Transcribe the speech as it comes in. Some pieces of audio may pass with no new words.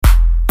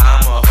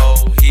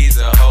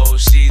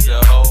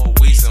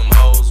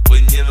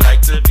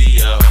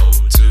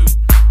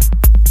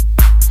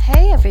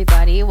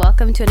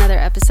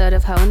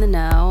of Ho in the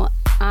Know.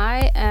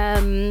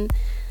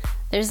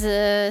 There's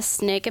a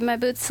snake in my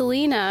boot,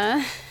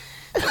 Selena.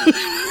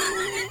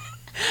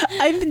 I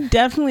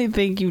definitely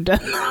think you've done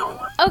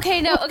that.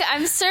 Okay,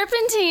 I'm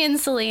Serpentine,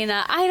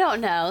 Selena. I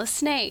don't know.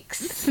 Snakes.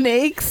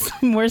 Snakes?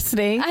 More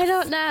snakes? I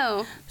don't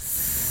know.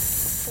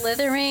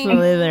 Slithering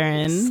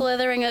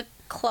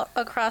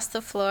across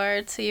the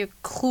floor to your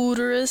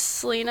clitoris,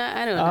 Selena.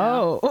 I don't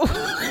know.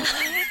 Oh.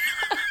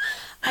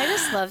 I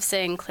just love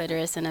saying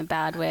clitoris in a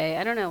bad way.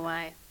 I don't know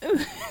why.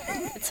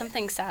 It's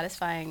something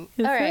satisfying.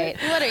 All right.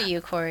 What are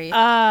you, Corey?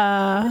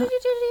 What did you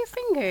do to your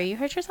finger? You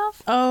hurt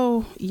yourself?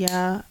 Oh,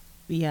 yeah.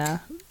 Yeah.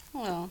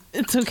 Well.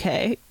 It's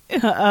okay.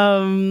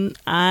 I'm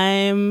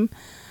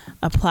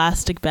a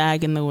plastic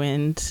bag in the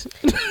wind.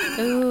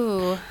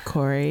 Ooh.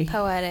 Corey.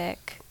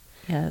 Poetic.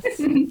 Yes.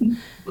 And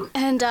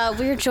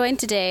we're joined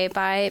today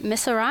by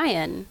Miss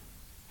Orion.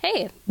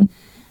 Hey.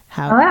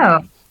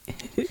 Hello.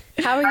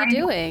 How are you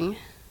doing?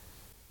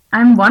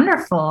 I'm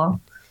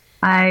wonderful.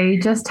 I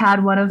just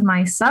had one of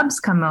my subs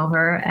come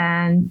over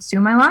and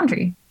do my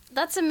laundry.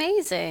 That's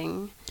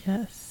amazing.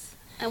 Yes.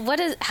 And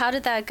how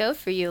did that go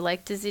for you?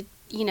 Like, does it,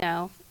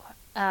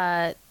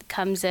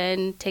 comes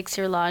in, takes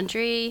your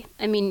laundry?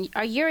 I mean,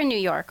 you're in New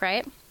York,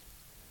 right?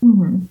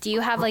 Mm-hmm. Do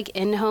you have like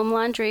in-home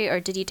laundry,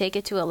 or did you take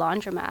it to a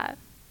laundromat?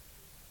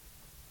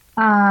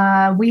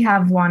 We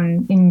have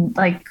one in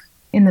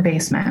the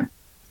basement.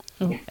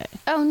 Okay.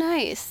 Oh,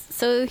 nice.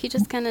 So he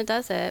just kind of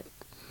does it.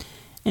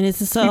 And is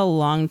this a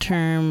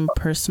long-term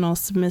personal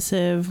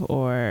submissive,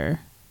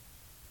 or?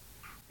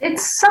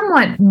 It's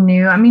somewhat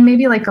new. I mean,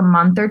 maybe like a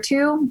month or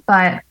two,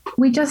 but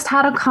we just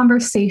had a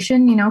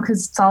conversation,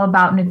 because it's all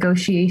about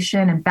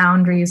negotiation and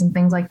boundaries and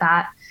things like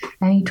that.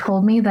 And he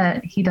told me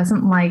that he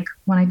doesn't like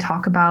when I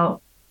talk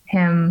about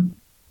him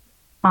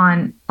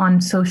on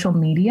social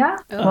media.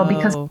 Oh. Well,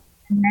 because I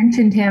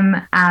mentioned him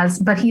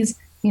but he's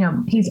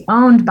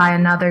owned by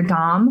another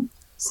dom.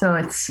 So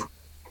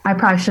I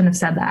probably shouldn't have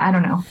said that. I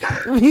don't know.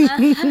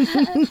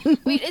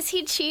 Wait, is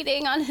he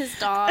cheating on his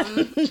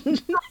dom?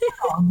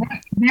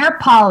 They're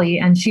poly,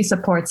 and she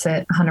supports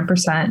it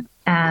 100%.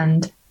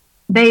 And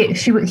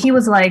he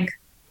was like,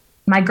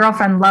 my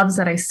girlfriend loves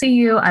that I see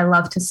you. I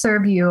love to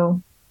serve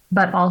you.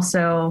 But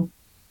also,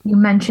 you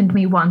mentioned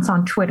me once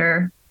on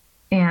Twitter,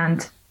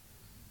 and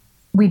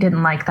we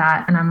didn't like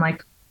that. And I'm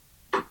like,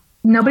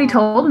 nobody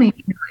told me.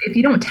 If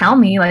you don't tell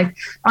me, like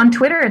on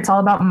Twitter, it's all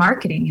about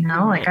marketing,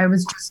 Like I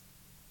was just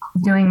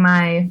doing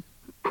my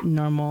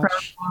normal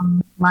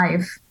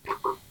life.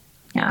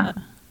 Yeah.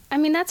 I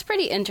mean, that's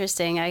pretty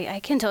interesting. I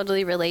can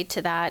totally relate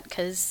to that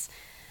because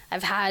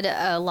I've had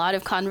a lot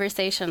of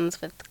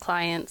conversations with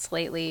clients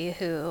lately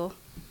who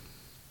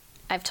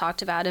I've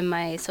talked about in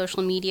my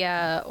social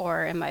media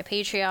or in my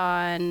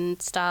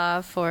Patreon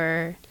stuff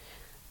or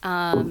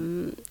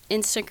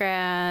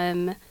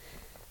Instagram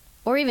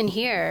or even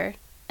here.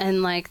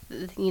 And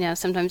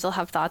sometimes they'll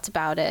have thoughts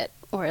about it.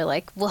 Or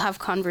we'll have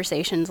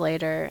conversations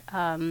later.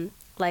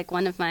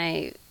 One of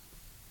my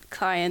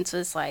clients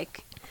was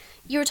like,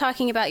 you were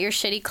talking about your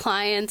shitty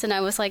clients, and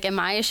I was like, am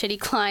I a shitty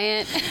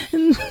client?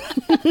 And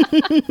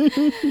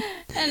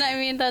I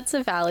mean, that's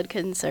a valid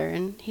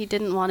concern. He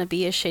didn't want to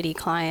be a shitty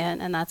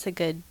client, and that's a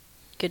good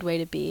way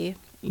to be.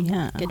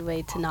 Yeah. Good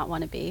way to not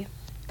want to be.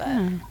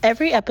 But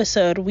Every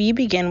episode, we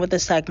begin with a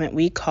segment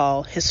we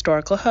call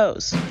Historical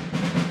Hoes.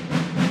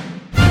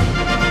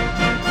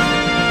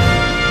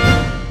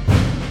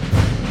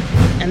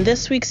 And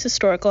this week's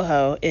historical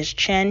hoe is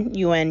Chen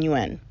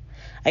Yuen.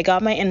 I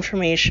got my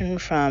information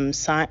from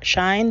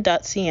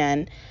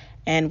shine.cn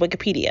and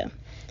Wikipedia.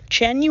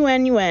 Chen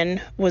Yuen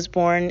was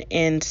born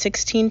in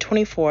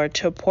 1624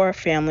 to a poor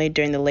family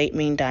during the late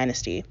Ming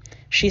Dynasty.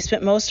 She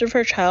spent most of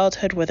her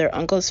childhood with her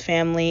uncle's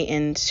family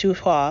in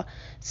Suhua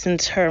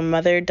since her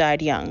mother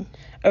died young.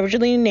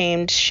 Originally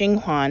named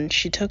Xinghuan,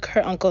 she took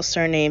her uncle's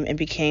surname and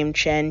became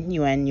Chen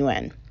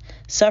Yuen.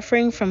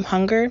 Suffering from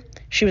hunger,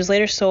 she was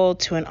later sold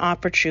to an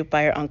opera troupe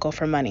by her uncle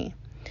for money.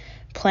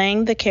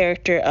 Playing the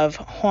character of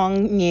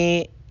Huang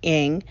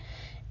Yi-ying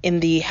in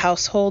the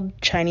household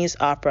Chinese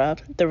opera,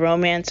 The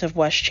Romance of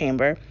West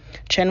Chamber,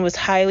 Chen was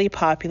highly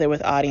popular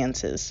with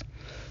audiences.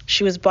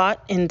 She was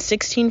bought in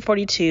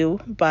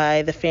 1642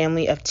 by the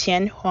family of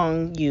Tian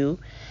Huangyu,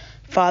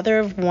 father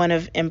of one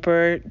of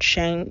Emperor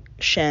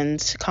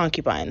Shen's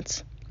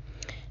concubines.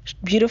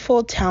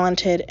 Beautiful,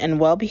 talented, and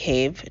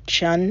well-behaved,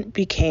 Chen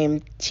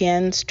became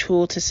Tian's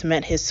tool to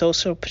cement his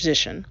social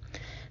position.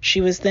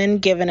 She was then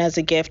given as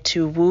a gift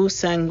to Wu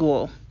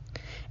Sangguo,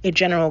 a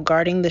general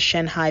guarding the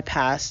Shanhai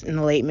Pass in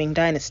the late Ming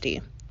Dynasty.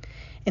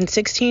 In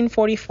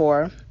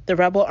 1644, the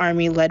rebel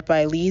army led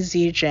by Li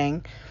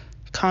Zizheng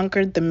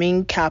conquered the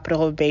Ming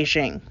capital of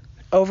Beijing,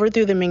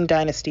 overthrew the Ming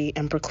Dynasty,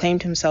 and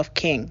proclaimed himself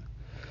king.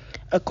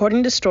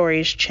 According to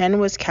stories, Chen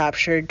was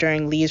captured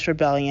during Li's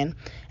rebellion,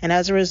 and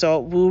as a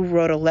result, Wu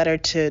wrote a letter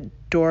to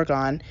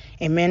Dorgan,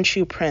 a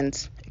Manchu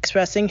prince,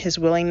 expressing his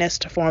willingness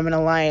to form an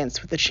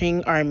alliance with the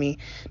Qing army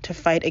to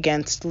fight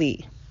against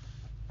Li.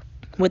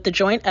 With the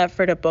joint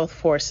effort of both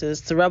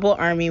forces, the rebel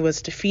army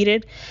was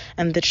defeated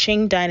and the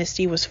Qing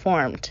dynasty was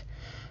formed.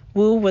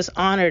 Wu was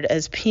honored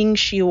as Ping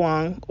Shi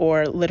Wang,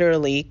 or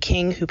literally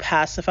King Who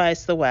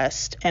Pacifies the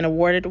West, and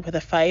awarded with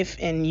a fief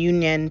in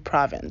Yunnan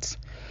province.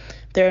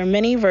 There are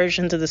many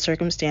versions of the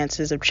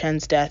circumstances of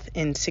Chen's death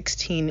in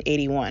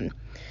 1681.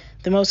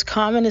 The most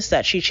common is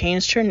that she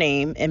changed her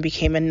name and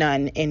became a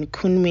nun in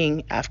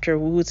Kunming after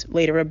Wu's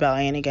later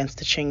rebellion against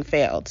the Qing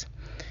failed.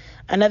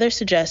 Another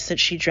suggests that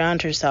she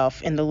drowned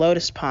herself in the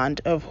lotus pond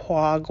of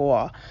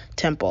Huaguo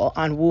Temple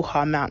on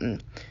Wuha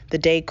Mountain, the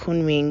day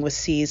Kunming was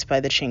seized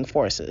by the Qing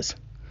forces.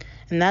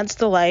 And that's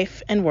the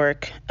life and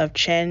work of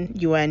Chen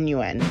Yuen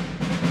Yuen.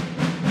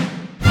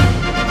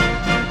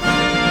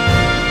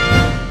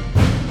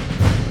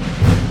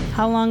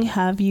 How long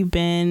have you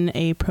been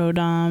a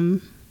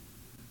pro-dom?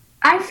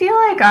 I feel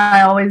like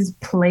I always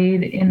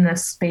played in the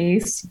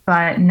space,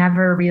 but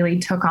never really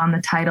took on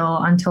the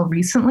title until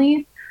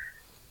recently.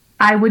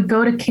 I would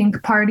go to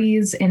kink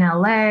parties in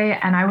LA,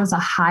 and I was a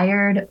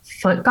hired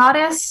foot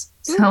goddess.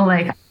 So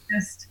like,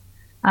 just,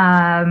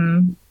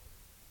 I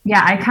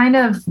kind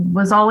of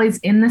was always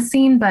in the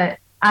scene, but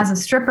as a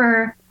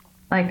stripper,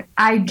 like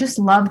I just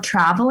love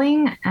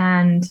traveling,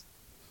 and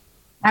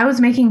I was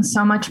making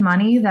so much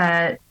money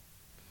that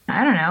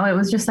I don't know, it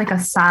was just like a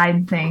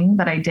side thing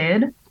that I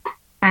did.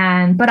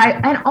 And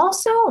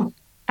also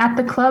at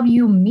the club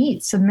you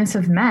meet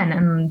submissive men,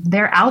 and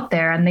they're out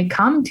there and they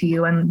come to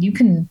you and you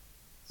can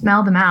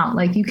smell them out.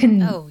 Like you can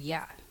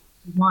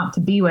want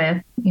to be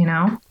with, you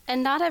know?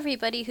 And not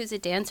everybody who's a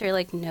dancer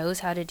like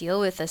knows how to deal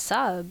with a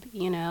sub,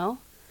 you know?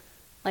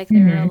 Like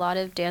there are a lot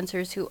of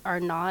dancers who are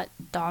not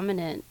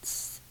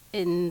dominant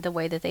in the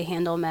way that they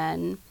handle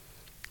men.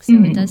 So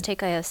it does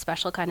take a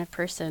special kind of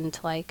person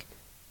to like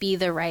be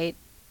the right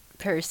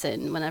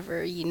person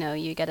whenever, you know,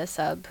 you get a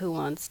sub who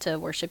wants to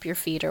worship your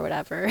feet or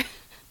whatever.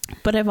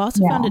 But I've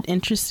also found it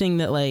interesting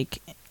that like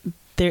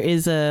there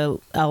is a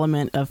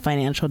element of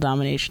financial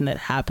domination that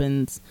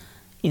happens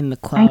in the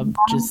club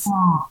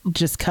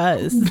just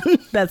cause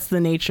that's the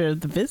nature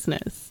of the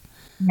business.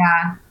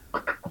 Yeah.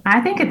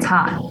 I think it's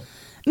hot.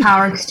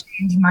 Power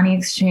exchange, money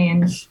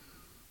exchange,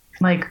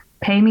 like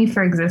pay me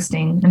for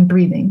existing and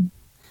breathing.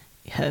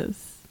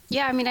 Yes.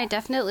 Yeah, I mean, I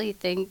definitely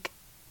think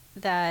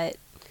that,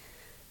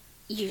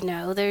 you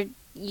know,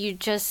 you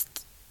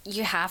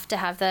have to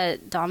have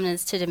that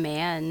dominance to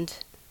demand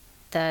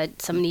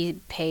that somebody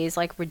pays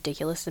like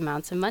ridiculous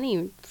amounts of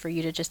money for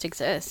you to just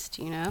exist,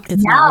 you know?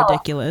 It's not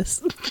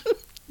ridiculous.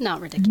 Not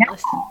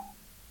ridiculous.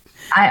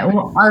 Yeah.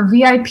 Our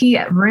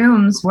VIP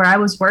rooms where I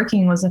was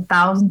working was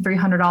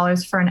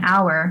 $1,300 for an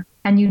hour,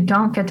 and you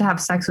don't get to have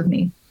sex with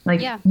me.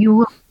 Like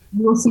you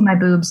will see my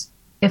boobs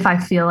if I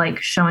feel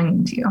like showing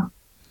them to you.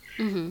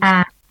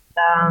 And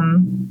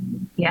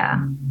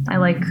I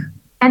like,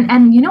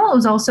 and you know what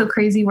was also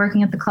crazy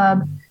working at the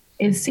club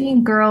is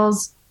seeing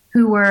girls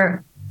who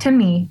were, to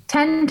me,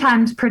 10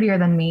 times prettier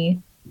than me,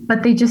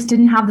 but they just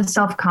didn't have the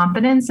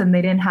self-confidence and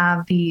they didn't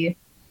have the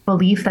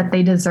belief that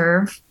they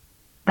deserve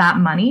that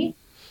money.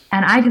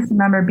 And I just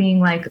remember being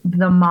like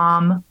the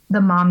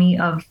mommy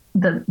of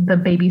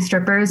the baby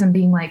strippers and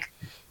being like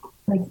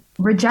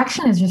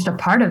rejection is just a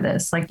part of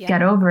this. Like,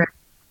 get over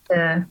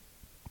it.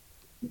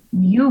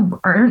 You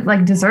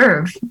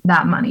deserve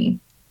that money.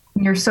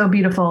 You're so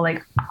beautiful.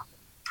 Like,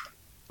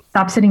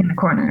 stop sitting in the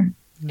corner.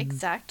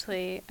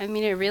 Exactly. I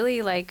mean, it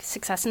really, like,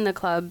 success in the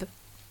club,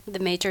 the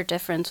major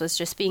difference was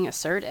just being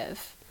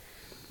assertive.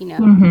 You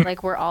know,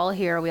 like, we're all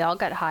here. We all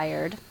got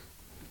hired.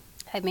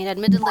 I mean,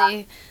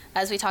 admittedly,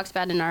 as we talked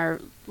about in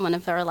one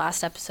of our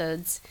last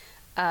episodes,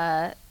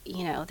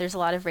 you know, there's a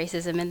lot of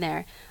racism in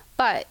there.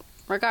 But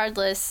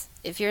regardless,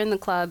 if you're in the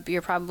club,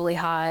 you're probably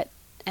hot.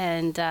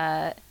 And,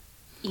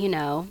 you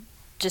know,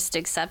 just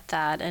accept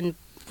that. And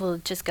we'll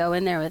just go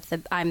in there with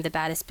the I'm the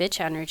baddest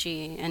bitch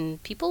energy.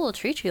 And people will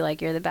treat you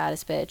like you're the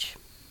baddest bitch.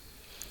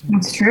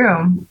 That's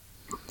true.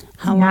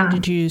 How long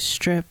did you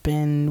strip,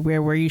 and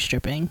where were you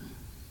stripping?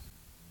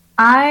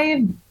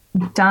 I've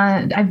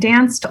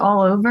danced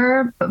all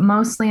over, but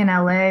mostly in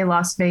LA,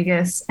 Las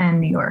Vegas,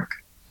 and New York.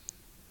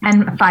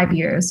 And 5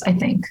 years, I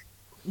think.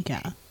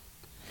 Yeah.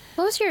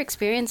 What was your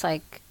experience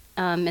like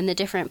in the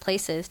different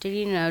places? Did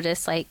you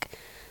notice, like,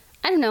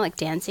 I don't know, like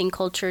dancing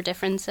culture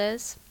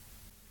differences?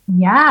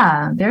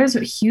 Yeah, there's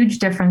huge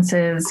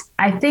differences.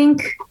 I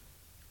think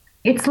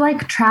it's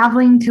like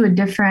traveling to a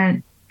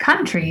different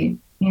country,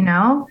 you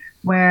know,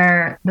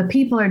 where the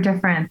people are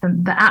different,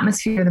 the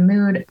atmosphere, the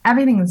mood,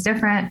 everything is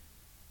different.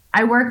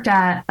 I worked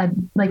at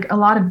a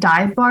lot of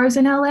dive bars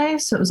in LA,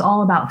 so it was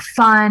all about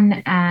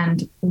fun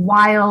and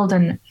wild,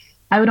 and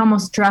I would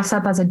almost dress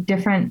up as a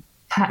different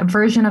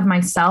version of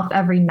myself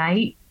every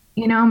night.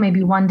 You know,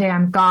 maybe one day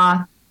I'm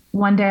goth,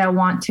 one day I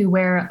want to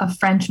wear a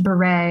French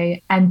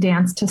beret and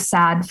dance to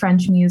sad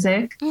French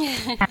music.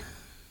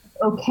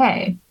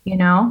 Okay, you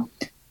know,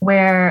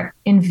 where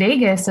in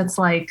Vegas it's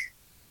like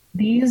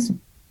these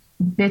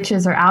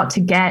bitches are out to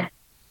get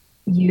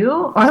you,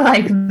 or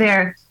like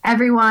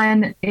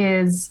everyone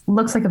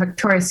looks like a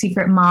Victoria's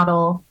Secret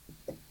model,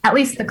 at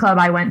least the club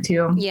I went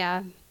to.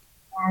 Yeah.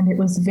 And it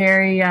was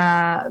very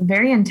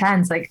very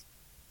intense. Like,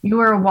 you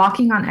were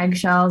walking on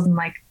eggshells, and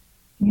like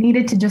you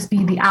needed to just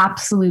be the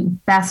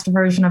absolute best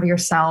version of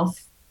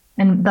yourself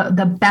and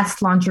the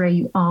best lingerie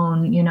you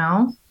own, you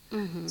know?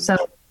 So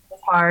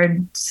it's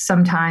hard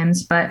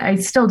sometimes, but I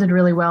still did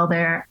really well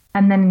there.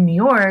 And then in New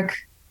York,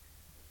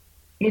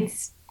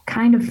 it's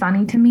kind of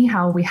funny to me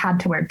how we had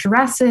to wear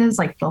dresses,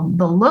 like the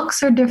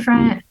looks are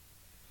different.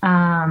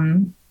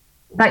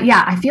 But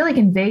yeah, I feel like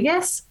in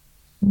Vegas,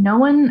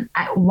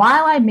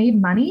 while I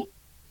made money,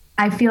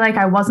 I feel like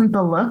I wasn't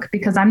the look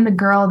because I'm the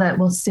girl that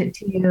will sit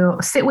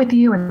with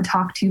you and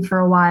talk to you for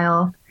a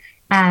while,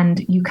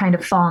 and you kind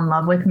of fall in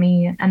love with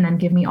me and then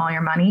give me all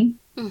your money.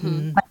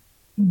 But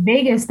in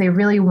Vegas, they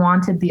really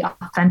wanted the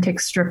authentic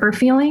stripper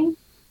feeling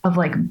of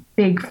like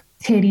big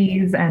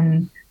titties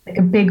and like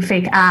a big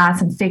fake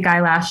ass and fake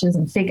eyelashes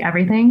and fake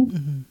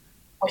everything,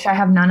 which I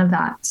have none of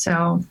that.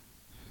 So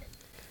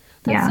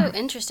that's so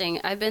interesting.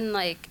 I've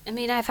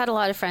had a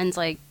lot of friends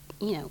like,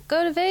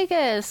 go to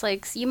Vegas,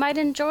 like you might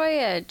enjoy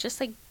it. Just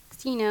like,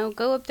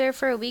 go up there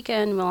for a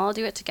weekend. We'll all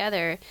do it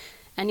together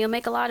and you'll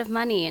make a lot of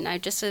money. And I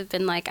just have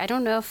been like, I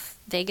don't know if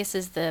Vegas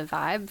is the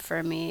vibe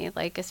for me,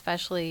 like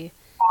especially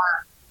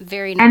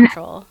very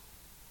natural.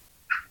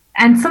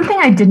 And something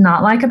I did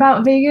not like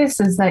about Vegas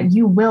is that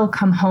you will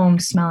come home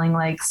smelling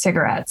like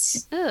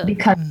cigarettes. Ugh.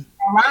 Because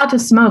you're allowed to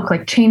smoke,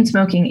 like chain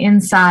smoking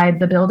inside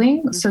the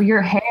building. So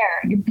your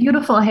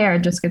beautiful hair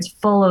just gets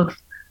full of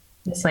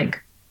this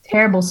like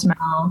terrible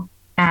smell.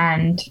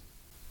 And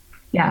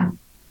yeah,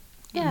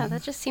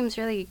 that just seems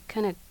really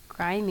kind of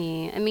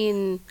grimy. I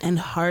mean, and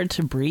hard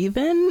to breathe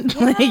in.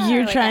 Like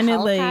you're like trying to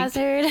like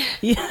hazard.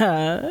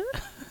 Yeah.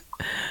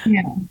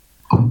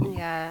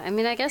 I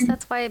mean, I guess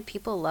that's why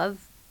people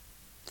love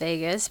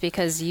Vegas,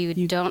 because you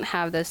don't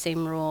have those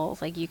same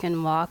rules. Like you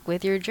can walk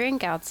with your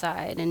drink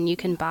outside and you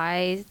can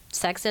buy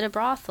sex at a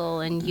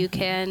brothel and you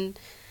can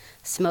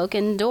smoke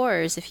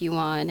indoors if you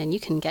want and you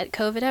can get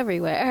COVID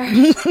everywhere.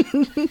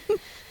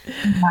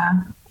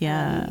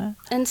 Yeah.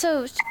 And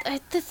so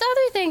this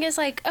other thing is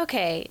like,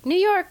 okay, New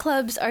York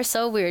clubs are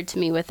so weird to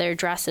me with their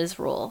dresses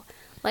rule.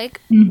 Like,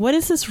 what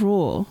is this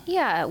rule?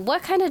 Yeah,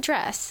 what kind of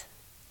dress?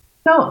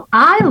 So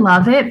I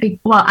love it.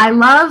 I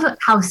love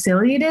how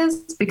silly it is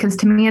because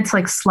to me it's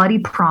like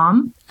slutty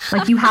prom.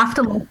 Like you have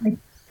to look like,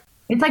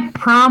 it's like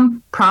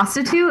prom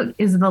prostitute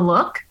is the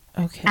look.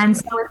 Okay. And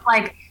so it's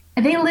like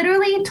they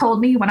literally told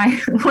me when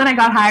I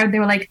got hired, they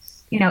were like,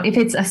 if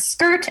it's a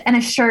skirt and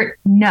a shirt,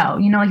 no.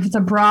 Like if it's a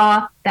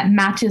bra that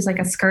matches like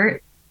a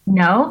skirt,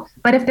 no.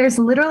 But if there's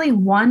literally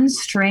one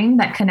string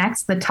that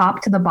connects the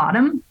top to the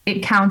bottom,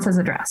 it counts as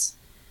a dress.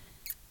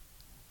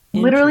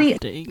 Literally.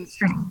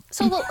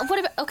 So what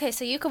about, okay,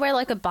 so you could wear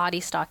like a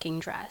body stocking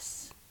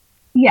dress.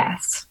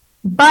 Yes.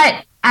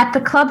 But at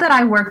the club that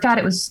I worked at,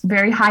 it was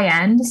very high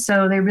end.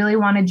 So they really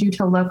wanted you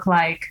to look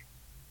like,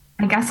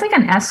 I guess like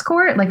an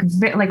escort,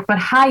 but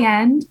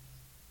high end.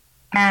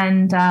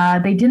 And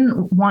they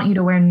didn't want you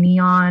to wear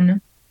neon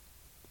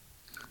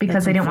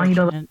because they didn't want you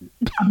to look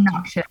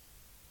obnoxious.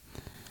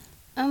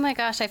 Oh my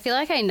gosh, I feel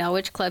like I know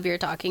which club you're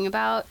talking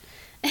about.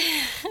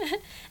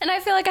 And I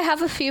feel like I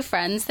have a few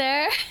friends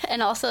there,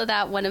 and also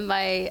that one of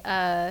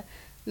my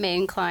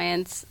main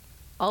clients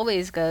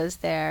always goes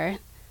there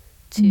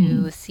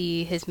to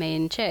see his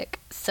main chick.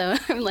 So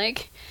I'm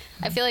like,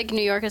 I feel like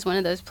New York is one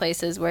of those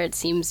places where it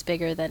seems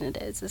bigger than it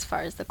is as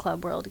far as the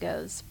club world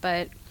goes.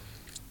 But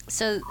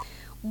so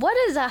what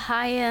does a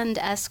high-end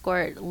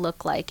escort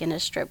look like in a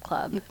strip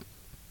club?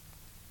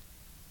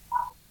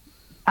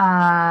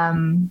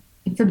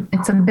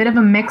 It's a bit of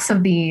a mix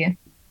of the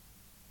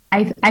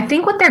I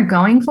think what they're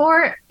going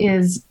for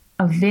is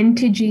a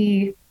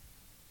vintagey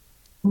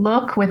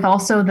look with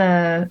also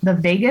the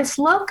Vegas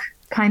look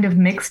kind of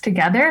mixed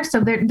together.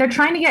 So they're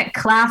trying to get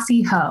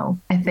classy hoe,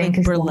 I think.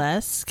 Like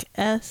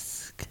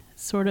burlesque-esque,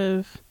 sort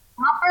of.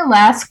 Not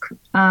burlesque,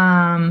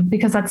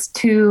 because that's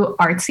too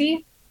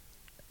artsy.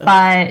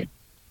 But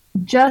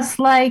just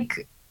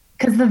like,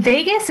 because the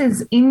Vegas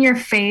is in your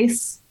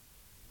face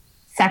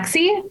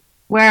sexy,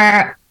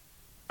 where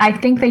I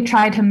think they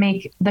try to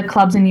make the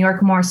clubs in New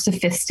York more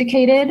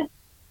sophisticated,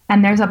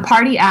 and there's a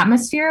party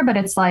atmosphere, but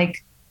it's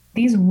like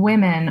these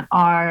women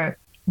are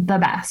the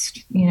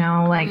best,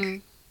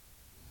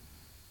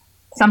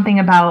 something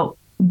about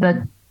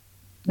the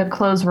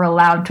clothes we're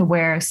allowed to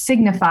wear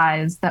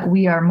signifies that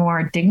we are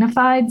more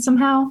dignified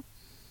somehow.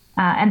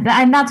 And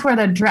that's where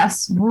the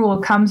dress rule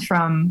comes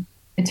from.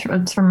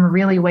 It's from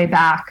really way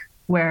back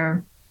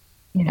where,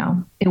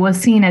 it was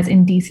seen as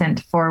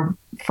indecent for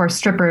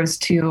strippers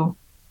to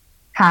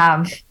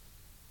have,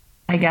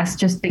 I guess,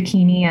 just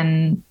bikini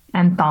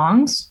and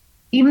thongs,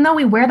 even though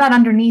we wear that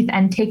underneath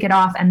and take it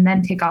off and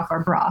then take off our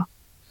bra.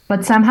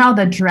 But somehow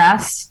the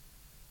dress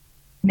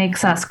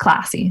makes us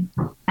classy.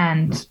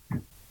 And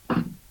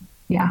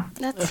yeah.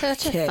 That's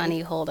such a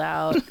funny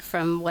holdout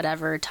from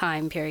whatever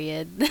time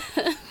period.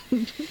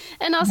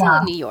 And also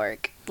in New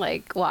York.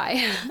 Like,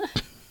 why?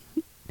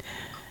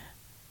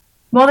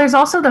 Well, there's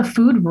also the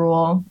food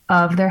rule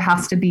of there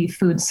has to be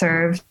food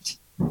served,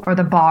 or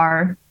the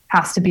bar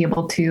has to be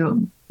able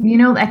to,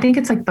 I think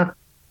it's like the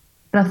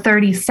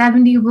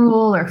 30-70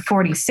 rule or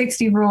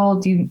 40-60 rule.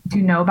 Do you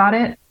know about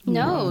it?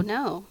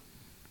 No.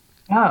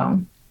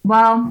 Oh,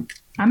 well,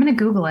 I'm gonna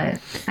Google it.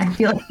 I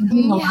feel like I'm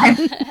being alive.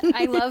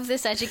 I love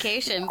this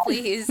education,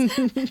 please.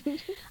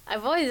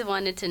 I've always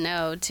wanted to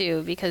know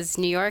too, because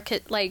New York,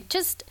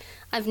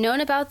 I've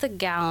known about the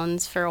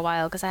gowns for a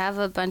while because I have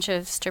a bunch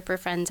of stripper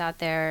friends out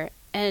there,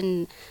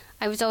 and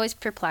I was always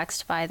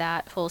perplexed by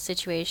that whole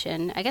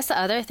situation. I guess the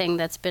other thing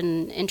that's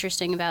been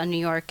interesting about New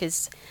York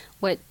is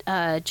what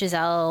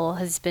Giselle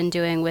has been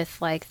doing with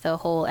like the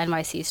whole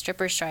NYC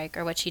stripper strike,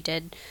 or what she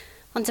did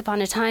once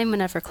upon a time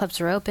whenever clubs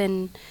were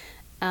open.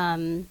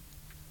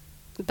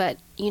 But,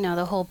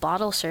 the whole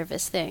bottle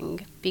service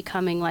thing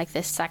becoming like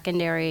this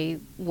secondary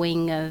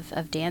wing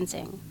of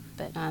dancing.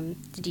 But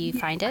did you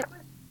find it?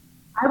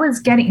 I was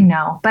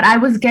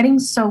getting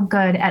so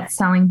good at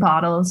selling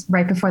bottles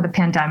right before the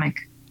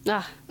pandemic.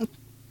 Ah,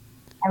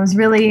 I was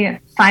really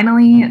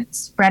finally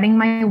spreading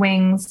my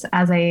wings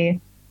as a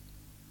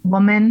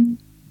woman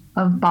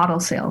of bottle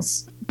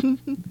sales.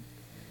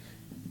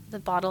 the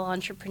bottle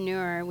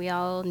entrepreneur we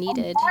all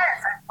needed.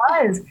 Yes,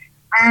 I was.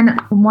 And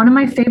one of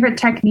my favorite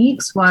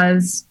techniques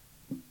was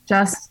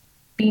just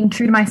being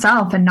true to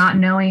myself and not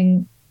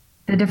knowing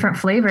the different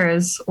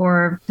flavors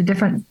or the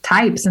different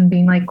types and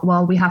being like,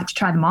 well, we have to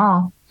try them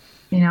all,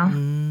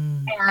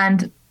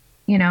 And,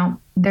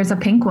 there's a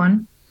pink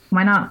one.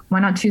 Why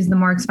not choose the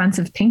more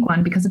expensive pink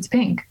one because it's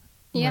pink?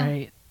 Yeah.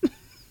 Right.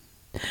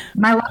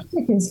 My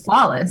logic is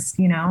flawless,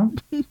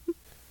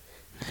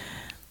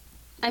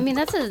 I mean,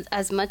 that's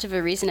as much of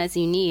a reason as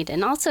you need.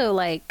 And also,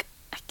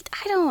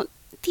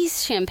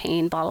 these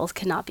champagne bottles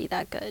cannot be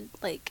that good.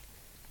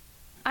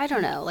 I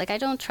don't know. I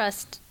don't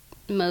trust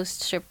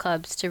most strip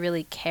clubs to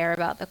really care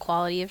about the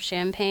quality of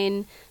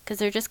champagne because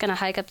they're just going to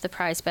hike up the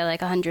price by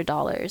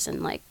 $100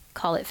 and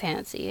call it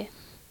fancy.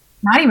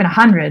 Not even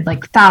 100,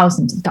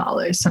 thousands of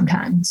dollars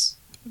sometimes.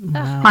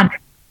 Wow. 100.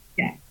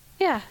 Yeah.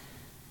 Yeah.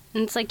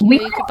 And it's We-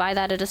 you could buy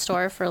that at a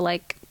store for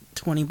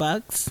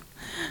 $20.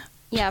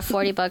 yeah,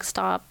 $40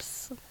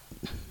 tops.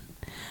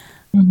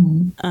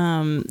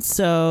 Mm-hmm.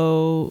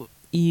 So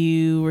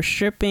you were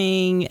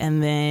stripping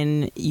and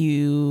then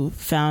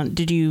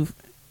did you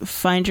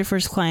find your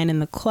first client in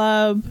the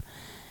club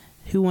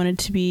who wanted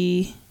to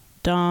be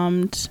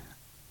dommed?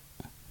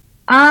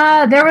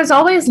 There was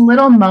always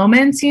little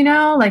moments,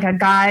 like a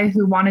guy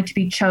who wanted to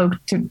be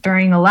choked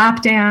during a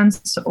lap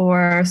dance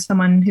or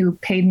someone who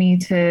paid me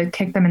to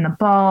kick them in the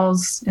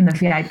balls in the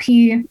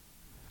VIP.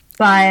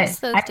 But I miss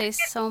those days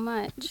so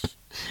much.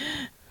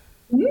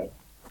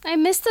 I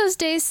miss those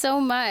days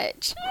so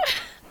much.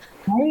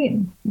 Right?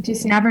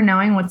 Just never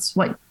knowing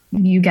what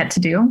you get to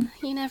do.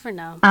 You never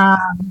know.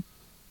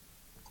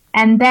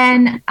 And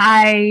then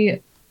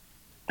I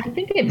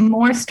think it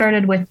more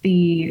started with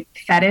the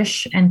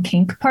fetish and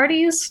kink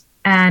parties.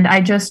 And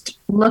I just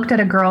looked at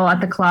a girl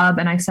at the club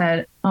and I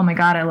said, "Oh my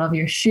God, I love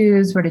your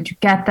shoes. Where did you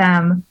get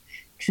them?"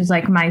 She was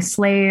like, "My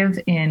slave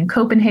in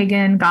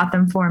Copenhagen got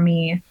them for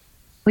me.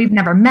 We've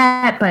never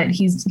met, but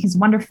he's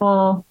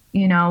wonderful.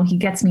 He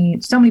gets me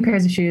so many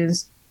pairs of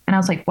shoes." And I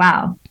was like,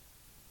 wow.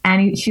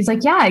 And she's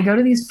like, "Yeah, I go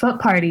to these foot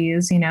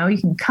parties. You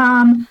can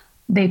come.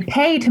 They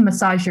pay to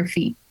massage your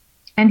feet."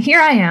 And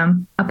here I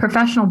am, a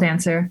professional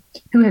dancer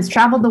who has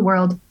traveled the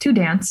world to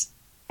dance.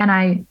 And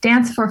I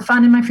dance for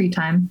fun in my free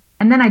time.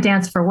 And then I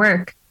dance for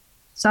work.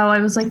 So I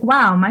was like,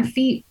 wow, my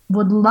feet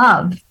would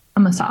love a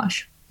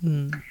massage.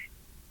 Mm.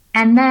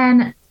 And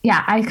then,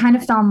 yeah, I kind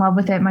of fell in love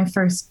with it my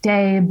first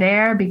day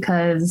there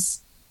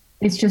because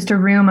it's just a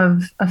room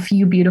of a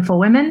few beautiful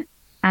women.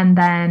 And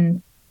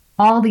then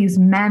all these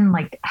men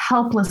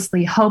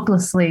helplessly,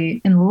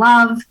 hopelessly in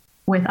love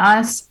with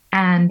us.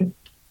 And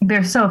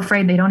they're so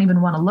afraid they don't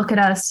even want to look at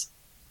us.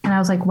 And I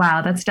was like,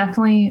 wow, that's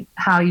definitely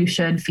how you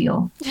should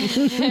feel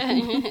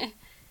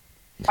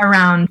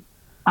around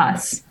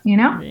us,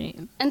 Right.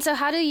 And so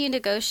how do you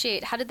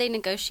negotiate? How did they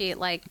negotiate,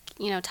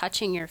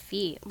 touching your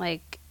feet?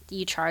 Do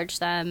you charge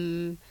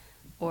them,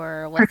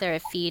 or was there a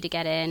fee to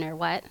get in, or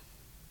what?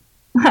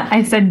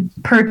 I said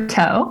per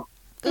toe.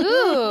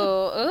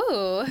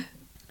 Ooh.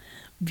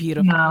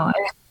 Beautiful. No,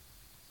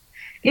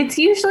 it's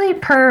usually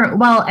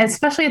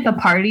especially at the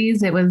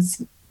parties,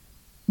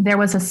 there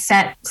was a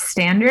set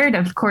standard.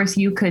 Of course,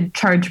 you could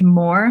charge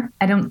more.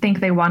 I don't think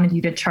they wanted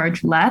you to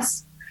charge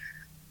less.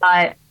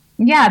 But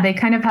yeah, they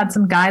kind of had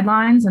some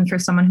guidelines. And for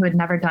someone who had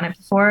never done it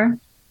before,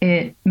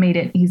 it made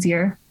it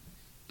easier.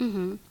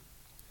 Mm-hmm.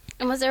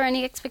 And was there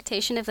any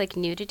expectation of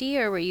nudity,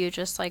 or were you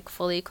just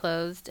fully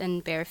clothed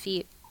and bare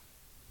feet?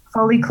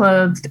 Fully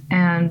clothed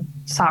and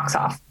socks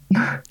off.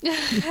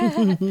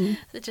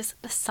 Just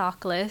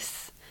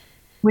sockless.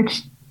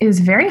 Which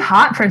is very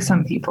hot for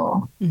some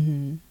people.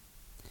 Mm-hmm.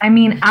 I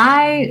mean,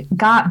 I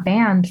got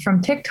banned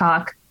from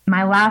TikTok.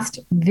 My last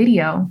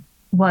video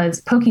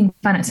was poking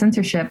fun at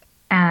censorship,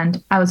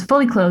 and I was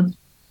fully clothed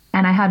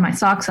and I had my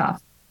socks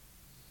off.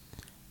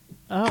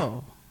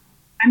 Oh.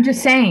 I'm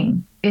just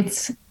saying,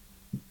 it's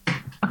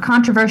a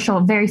controversial,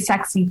 very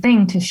sexy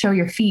thing to show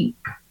your feet.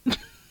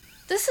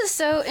 This is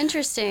so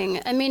interesting.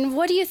 I mean,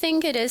 what do you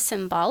think it is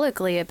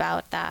symbolically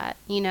about that?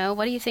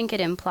 What do you think it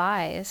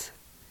implies?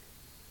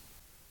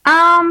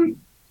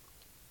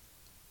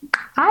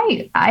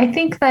 I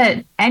think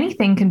that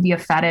anything can be a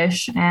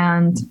fetish,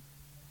 and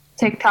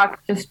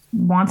TikTok just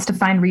wants to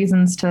find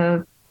reasons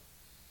to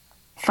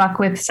fuck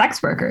with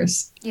sex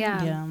workers.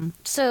 Yeah. Yeah.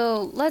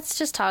 So let's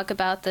just talk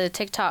about the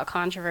TikTok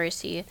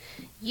controversy.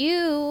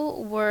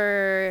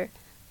 Your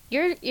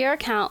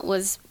account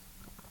was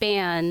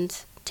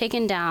banned,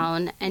 taken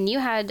down, and you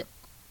had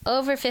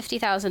over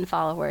 50,000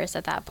 followers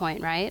at that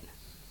point, right?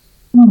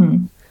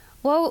 Mhm.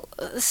 Well,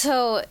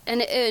 so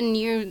and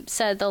you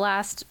said the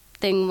last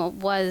thing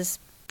was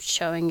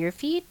showing your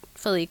feet,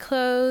 fully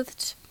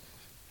clothed,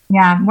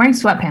 Yeah, I'm wearing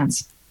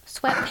sweatpants.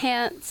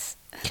 sweatpants,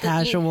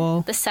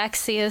 Casual. the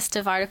sexiest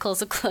of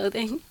articles of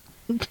clothing.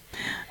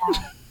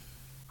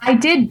 I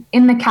did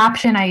in the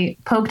caption, I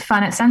poked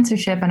fun at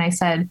censorship and I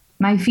said,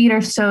 "My feet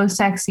are so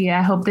sexy.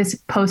 I hope this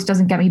post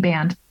doesn't get me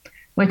banned,"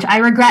 which I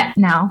regret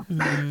now.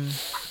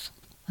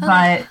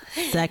 But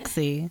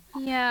Sexy.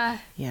 Yeah.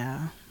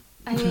 Yeah.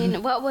 I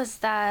mean, what was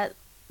that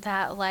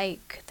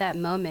that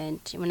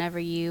moment whenever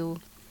you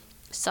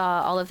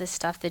saw all of this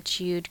stuff that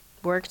you'd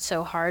worked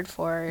so hard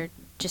for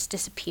just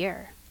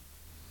disappear?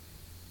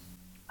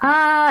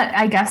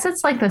 I guess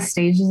it's like the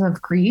stages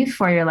of grief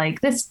where you're like,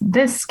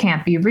 this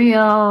can't be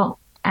real,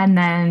 and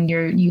then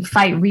you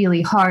fight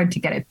really hard to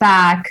get it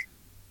back.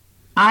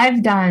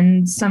 I've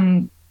done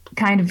some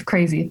kind of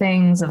crazy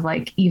things of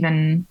like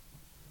even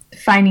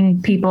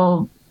finding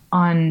people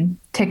on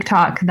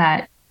TikTok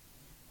that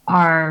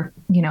are,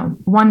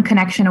 one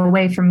connection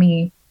away from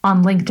me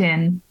on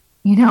LinkedIn,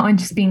 and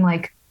just being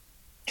like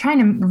trying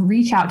to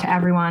reach out to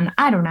everyone.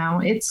 I don't know.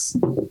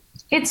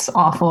 It's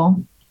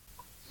awful.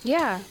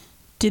 Yeah.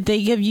 Did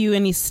they give you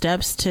any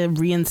steps to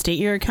reinstate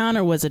your account,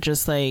 or was it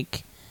just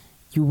like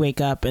you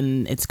wake up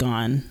and it's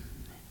gone?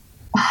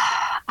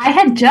 I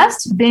had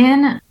just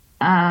been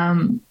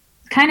kind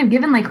of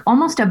given like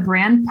almost a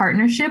brand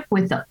partnership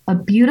with a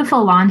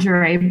beautiful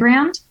lingerie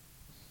brand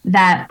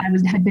that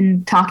had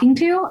been talking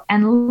to,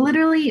 and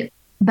literally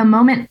the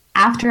moment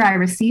after I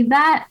received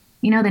that,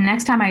 the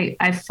next time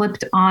I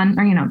flipped on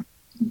or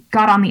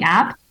got on the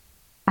app,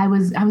 I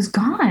was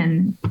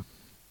gone.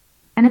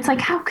 And it's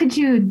like, how could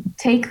you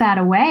take that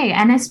away?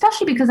 And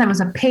especially because I was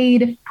a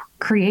paid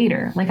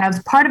creator, like I was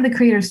part of the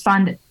Creators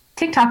Fund.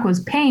 TikTok was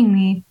paying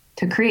me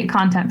to create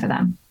content for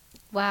them.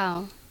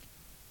 Wow.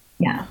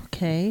 Yeah.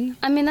 Okay.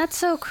 I mean, that's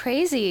so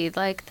crazy.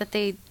 Like that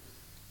they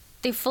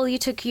fully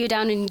took you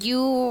down, and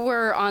you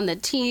were on the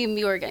team.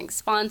 You were getting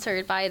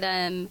sponsored by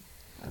them.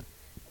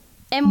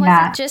 And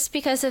was it just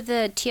because of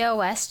the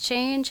TOS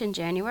change in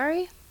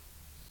January?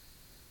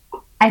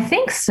 I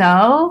think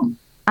so.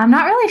 I'm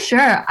not really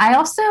sure. I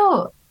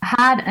also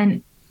had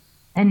an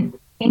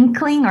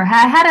inkling, or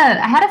I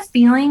had a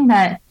feeling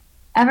that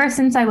ever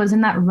since I was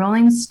in that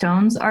Rolling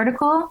Stones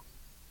article,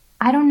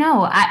 I don't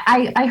know.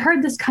 I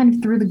heard this kind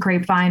of through the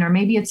grapevine, or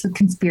maybe it's a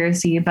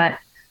conspiracy, but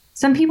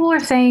some people were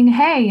saying,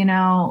 hey,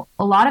 a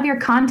lot of your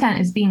content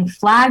is being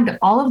flagged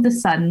all of the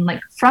sudden,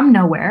 like from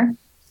nowhere.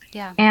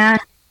 Yeah. And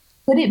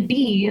could it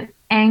be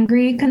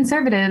angry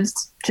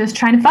conservatives just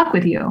trying to fuck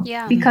with you?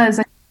 Yeah. Because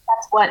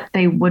that's what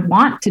they would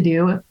want to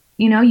do.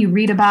 You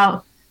read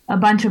about a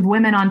bunch of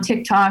women on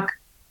TikTok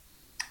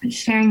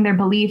sharing their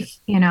belief,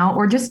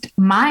 or just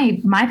my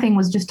thing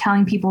was just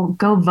telling people,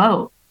 go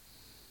vote,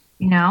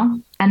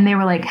 and they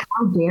were like,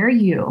 how dare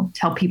you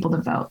tell people to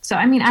vote? So,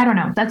 I mean, I don't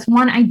know. That's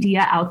one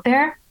idea out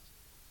there,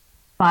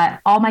 but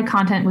all my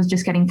content was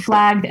just getting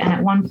flagged. And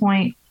at one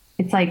point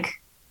it's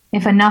like,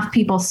 if enough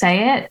people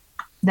say it,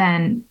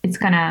 then it's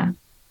going to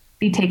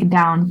be taken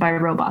down by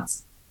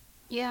robots.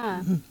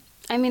 Yeah.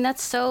 I mean,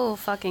 that's so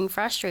fucking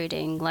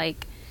frustrating.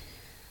 Like,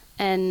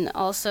 and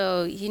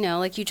also,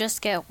 like you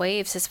just get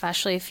waves,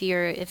 especially if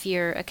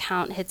your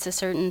account hits a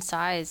certain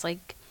size,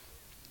 like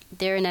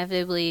they're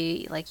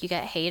inevitably like you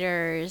get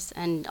haters.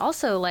 And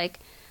also like,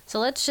 so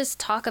let's just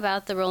talk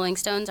about the Rolling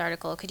Stones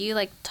article. Could you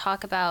like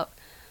talk about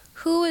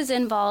who was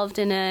involved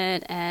in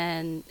it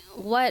and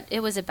what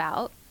it was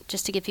about,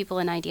 just to give people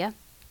an idea?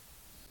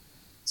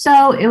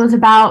 So it was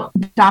about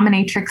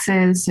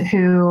dominatrixes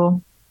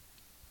who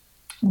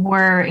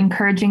were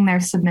encouraging their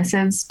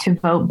submissives to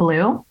vote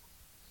blue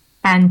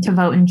and to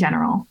vote in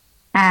general.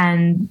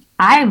 And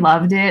I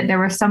loved it. There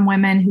were some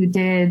women who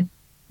did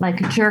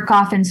like jerk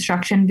off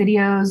instruction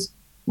videos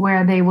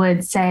where they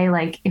would say,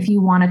 like, if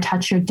you want to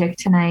touch your dick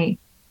tonight,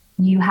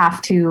 you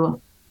have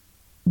to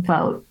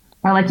vote.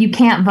 Or like, you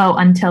can't vote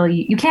until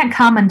you can't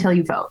come until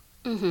you vote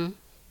for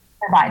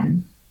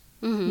Biden.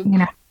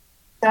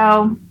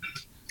 So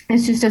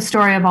it's just a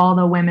story of all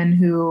the women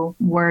who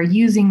were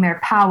using their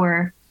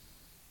power,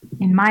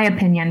 in my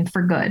opinion,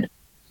 for good.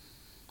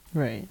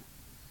 Right.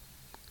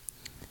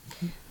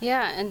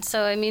 Yeah, and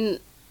so I mean,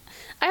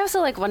 I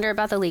also like wonder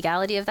about the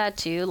legality of that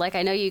too. Like,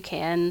 I know you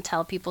can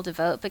tell people to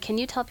vote, but can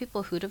you tell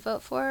people who to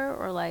vote for,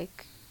 or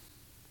like?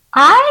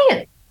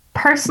 I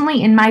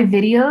personally, in my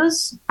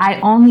videos, I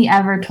only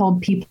ever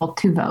told people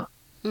to vote.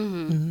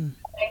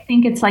 I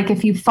think it's like,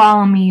 if you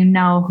follow me, you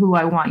know who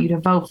I want you to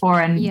vote for.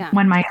 And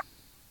when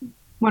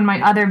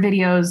my other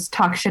videos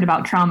talk shit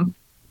about Trump,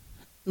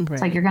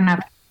 it's like, you're gonna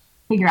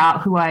figure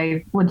out who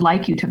I would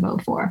like you to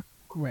vote for.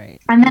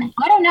 Right. And then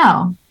I don't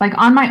know, like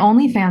on my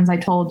OnlyFans, I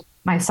told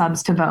my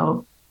subs to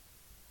vote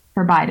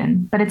for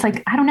Biden, but it's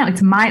like, I don't know,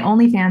 it's my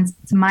OnlyFans,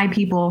 it's my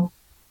people.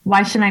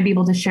 Why shouldn't I be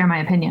able to share my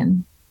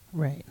opinion?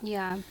 Right.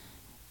 Yeah.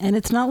 And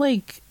it's not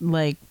like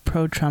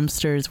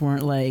pro-Trumpsters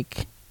weren't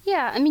like,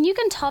 Yeah, I mean, you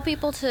can tell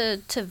people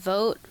to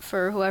vote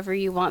for whoever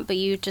you want, but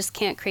you just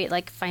can't create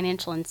like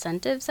financial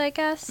incentives, I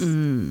guess,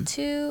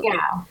 to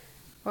Yeah.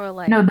 or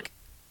like No,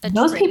 a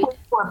those trade. people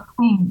were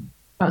paying.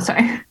 Oh,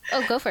 sorry.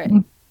 Oh, go for it.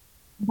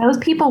 Those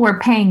people were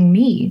paying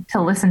me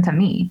to listen to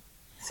me.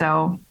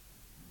 So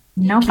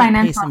no you can't pay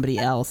financial. somebody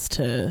else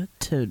to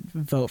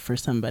vote for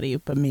somebody,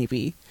 but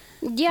maybe.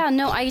 Yeah,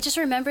 no, I just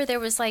remember there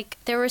were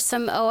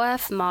some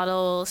OF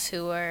models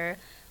who were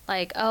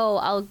like, "Oh,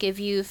 I'll give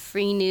you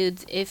free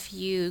nudes if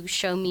you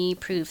show me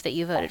proof that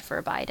you voted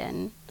for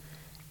Biden."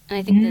 And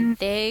I think that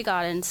they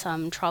got in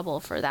some trouble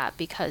for that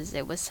because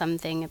it was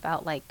something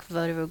about like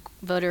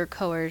voter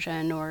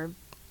coercion, or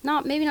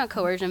maybe not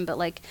coercion, but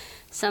like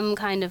some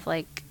kind of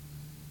like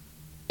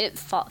it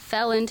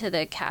fell into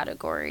the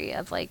category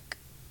of like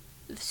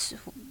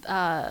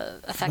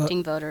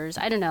affecting voters.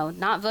 I don't know,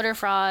 not voter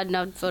fraud,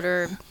 not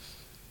voter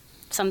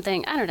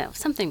something. I don't know,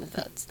 something with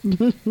votes.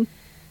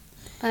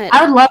 But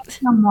I would love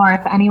to know more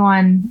if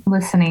anyone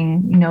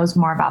listening knows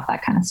more about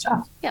that kind of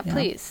stuff. yeah,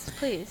 please.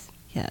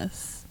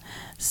 Yes.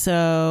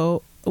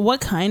 So, what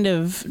kind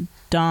of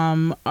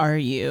dom are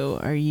you?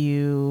 Are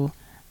you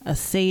a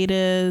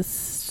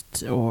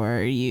sadist, or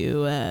are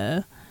you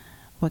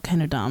what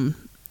kind of dom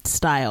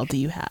style do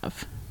you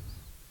have?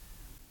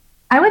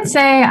 I would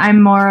say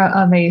I'm more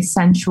of a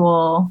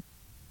sensual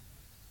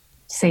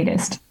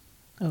sadist.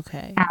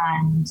 Okay.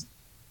 And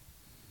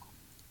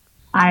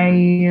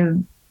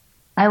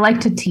I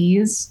like to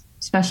tease,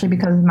 especially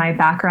because of my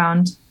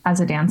background as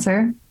a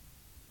dancer.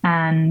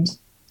 And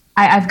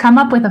I've come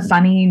up with a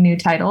funny new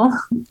title.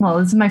 Well,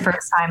 this is my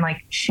first time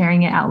like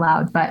sharing it out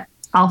loud, but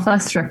alpha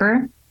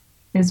stripper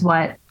is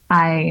what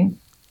I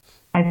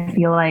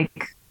feel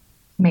like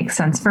makes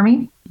sense for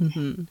me.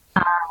 Mm-hmm.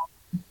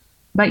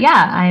 But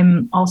yeah,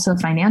 I'm also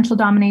financial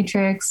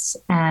dominatrix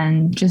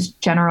and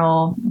just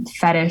general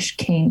fetish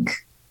kink.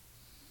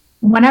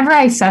 Whenever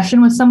I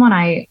session with someone,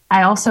 I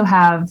also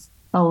have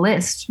a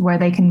list where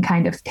they can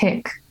kind of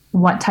pick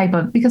what type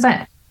of, because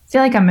I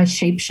feel like I'm a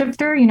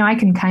shapeshifter, I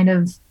can kind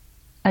of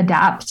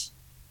adapt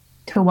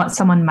to what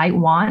someone might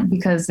want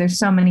because there's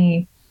so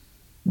many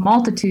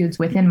multitudes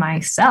within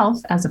myself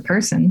as a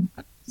person.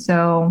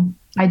 So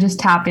I just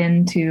tap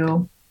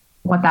into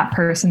what that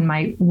person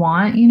might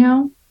want.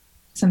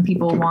 Some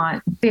people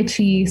want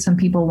bitchy, some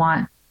people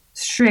want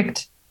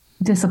strict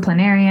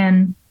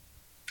disciplinarian.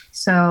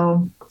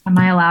 So am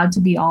I allowed to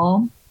be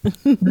all?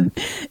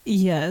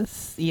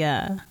 Yes.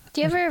 Yeah.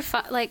 Do you ever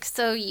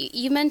so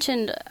you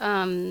mentioned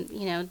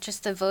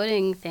just the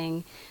voting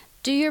thing.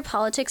 Do your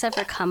politics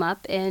ever come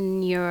up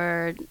in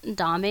your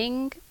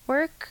doming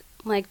work?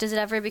 Like, does it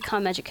ever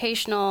become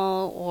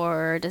educational,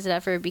 or does it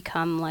ever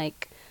become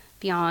like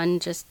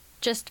beyond just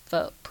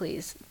vote,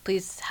 please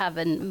have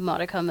a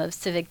modicum of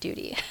civic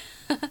duty?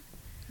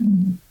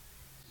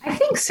 I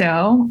think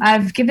so.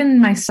 I've given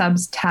my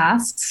subs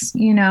tasks,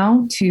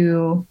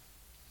 to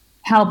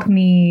help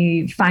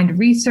me find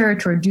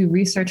research or do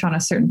research on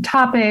a certain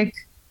topic.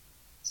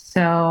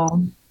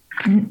 So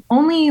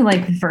only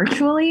like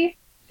virtually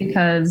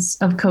because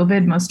of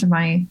COVID, most of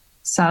my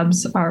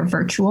subs are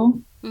virtual.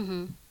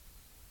 Mm-hmm.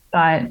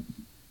 But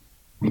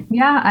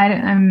yeah,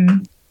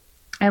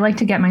 I like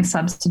to get my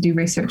subs to do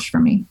research for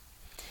me.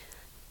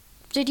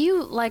 Did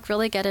you like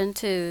really get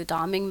into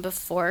doming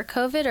before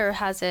COVID, or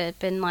has it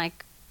been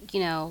like,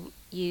 you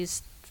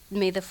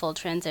made the full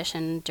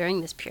transition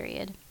during this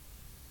period?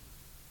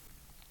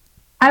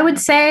 I would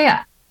say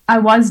I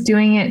was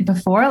doing it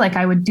before. Like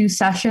I would do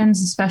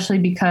sessions, especially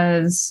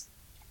because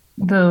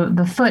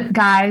the foot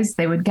guys,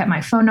 they would get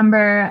my phone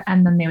number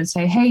and then they would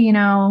say, hey,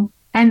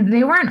 and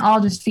they weren't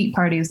all just feet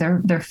parties.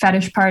 They're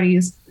fetish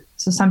parties.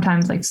 So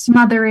sometimes like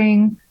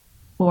smothering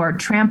or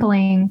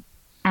trampling.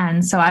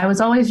 And so I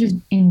was always just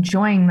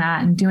enjoying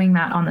that and doing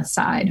that on the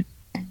side.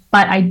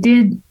 But I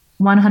did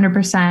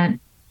 100%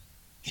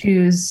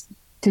 choose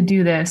to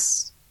do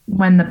this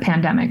when the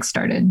pandemic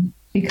started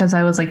because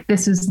I was like,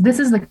 this is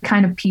the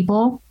kind of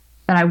people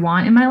that I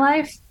want in my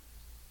life,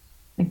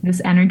 like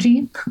this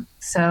energy.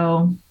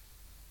 So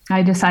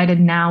I decided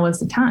now was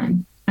the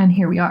time, and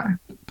here we are.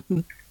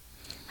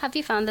 Have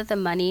you found that the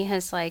money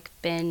has like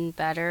been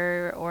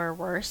better or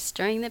worse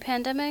during the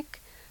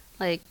pandemic?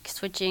 Like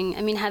switching,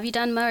 I mean, have you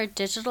done more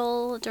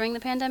digital during the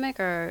pandemic,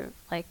 or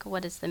like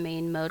what is the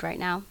main mode right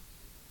now?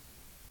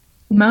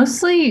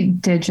 Mostly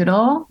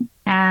digital.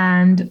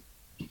 And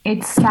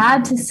it's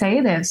sad to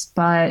say this,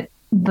 but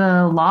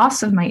the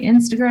loss of my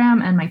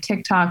Instagram and my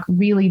TikTok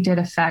really did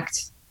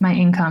affect my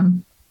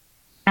income.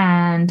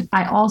 And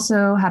I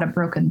also had a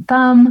broken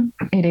thumb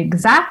at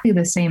exactly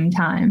the same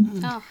time.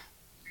 Oh,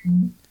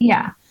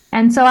 Yeah.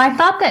 And so I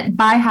thought that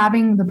by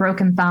having the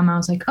broken thumb, I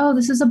was like, oh,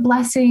 this is a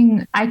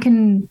blessing. I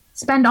can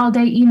spend all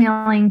day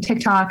emailing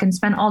TikTok and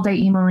spend all day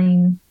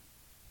emailing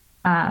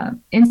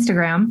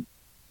Instagram.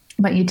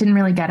 but you didn't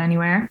really get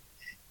anywhere.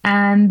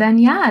 And then,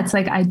 yeah, it's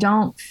like I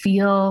don't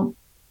feel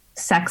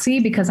sexy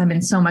because I'm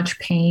in so much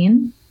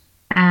pain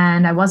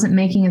and I wasn't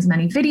making as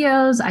many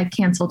videos. I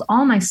canceled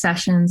all my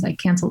sessions. I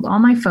canceled all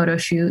my photo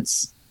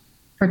shoots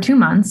for 2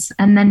 months.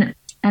 And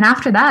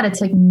after that,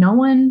 it's like no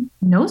one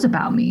knows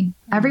about me.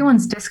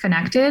 Everyone's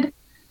disconnected.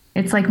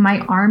 It's like my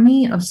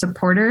army of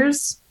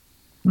supporters,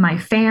 my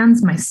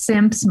fans, my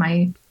simps,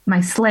 my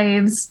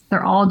slaves,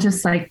 they're all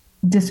just like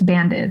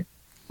disbanded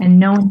and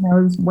no one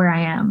knows where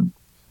I am.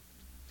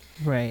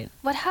 Right.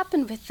 What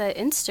happened with the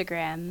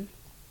Instagram?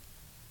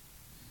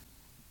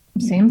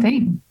 Same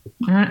thing.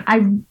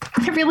 I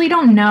really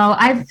don't know.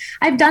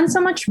 I've done so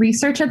much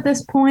research at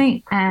this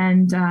point,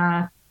 and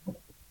I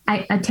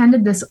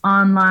attended this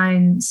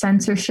online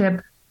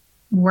censorship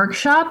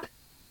workshop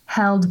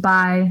held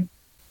by.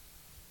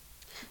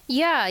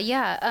 Yeah.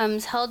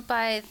 It's held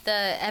by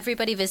the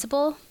Everybody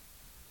Visible.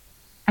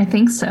 I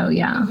think so,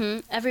 yeah. Mm-hmm.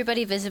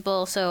 Everybody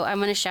Visible. So I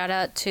want to shout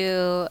out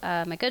to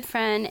my good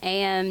friend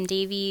A.M.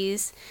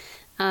 Davies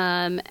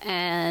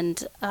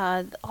and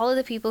all of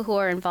the people who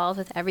are involved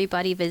with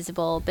Everybody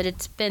Visible. But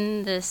it's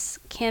been this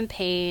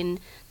campaign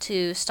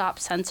to stop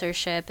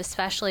censorship,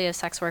 especially of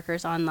sex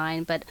workers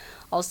online, but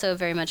also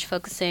very much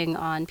focusing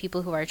on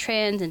people who are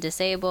trans and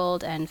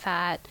disabled and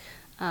fat,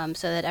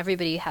 so that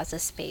everybody has a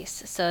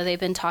space. So they've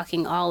been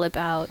talking all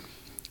about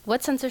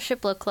what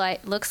censorship looks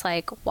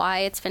like, why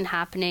it's been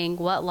happening,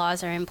 what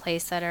laws are in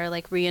place that are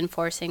like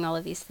reinforcing all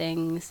of these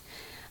things,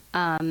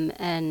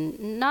 and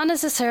not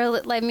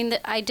necessarily. I mean,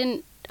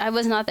 I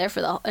was not there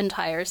for the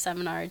entire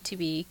seminar, to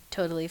be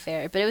totally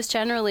fair, but it was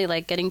generally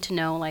like getting to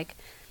know like,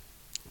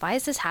 why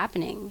is this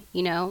happening,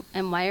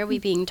 and why are we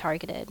being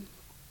targeted?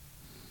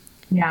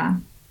 Yeah.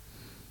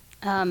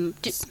 Go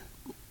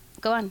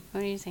on.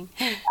 What are you saying?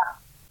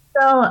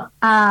 So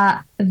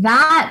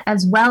that,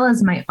 as well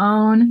as my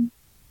own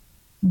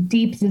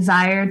deep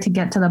desire to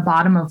get to the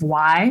bottom of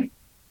why,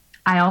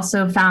 I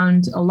also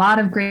found a lot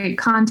of great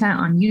content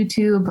on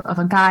YouTube of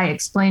a guy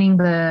explaining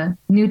the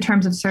new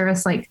terms of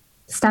service, like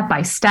step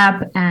by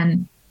step,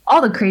 and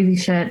all the crazy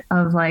shit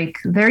of like,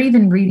 they're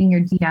even reading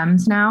your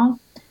DMs now.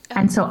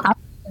 And so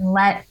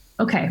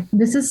okay,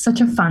 this is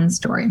such a fun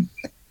story,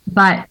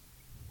 but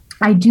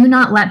I do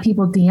not let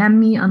people DM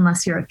me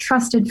unless you're a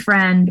trusted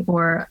friend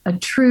or a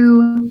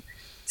true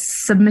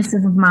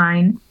submissive of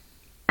mine.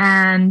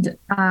 And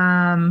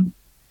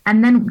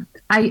then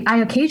I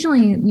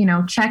occasionally,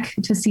 check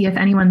to see if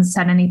anyone's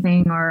said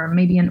anything, or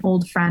maybe an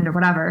old friend or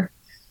whatever.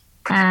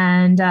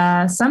 And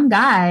some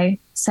guy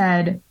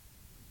said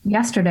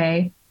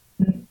yesterday,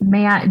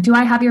 do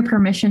I have your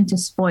permission to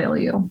spoil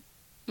you?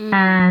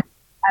 And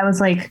I was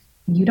like,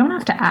 you don't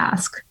have to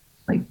ask.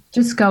 Like,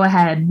 just go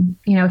ahead.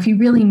 If you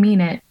really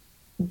mean it,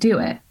 do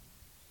it.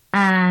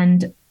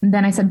 And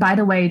then I said, by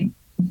the way,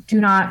 do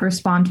not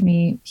respond to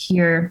me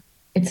here.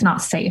 It's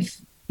not safe.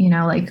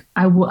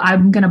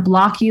 I'm going to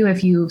block you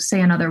if you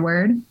say another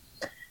word.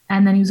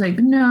 And then he was like,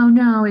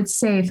 no, it's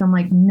safe. I'm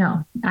like,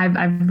 no,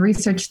 I've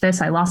researched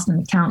this. I lost an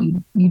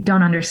account. You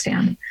don't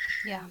understand.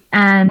 Yeah.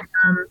 And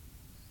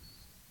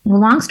well,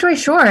 long story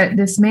short,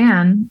 this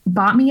man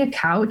bought me a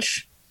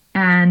couch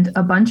and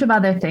a bunch of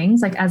other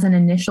things, like as an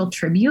initial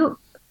tribute.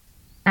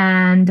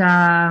 And,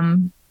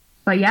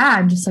 but yeah,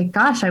 I'm just like,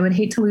 gosh, I would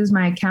hate to lose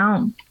my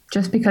account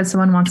just because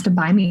someone wants to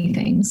buy me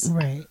things.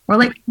 Right. Or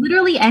like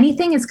literally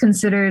anything is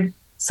considered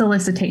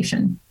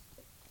solicitation.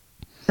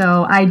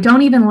 So I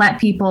don't even let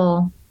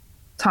people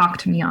talk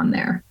to me on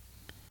there.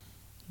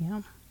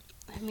 Yeah.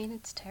 I mean,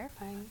 it's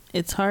terrifying.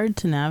 It's hard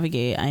to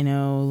navigate. I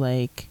know,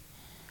 like,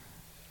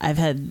 I've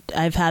had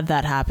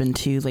that happen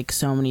too, like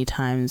so many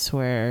times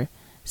where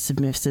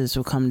submissives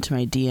will come to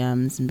my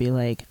DMs and be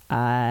like,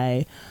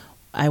 I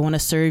want to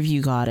serve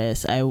you,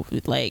 goddess. I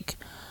like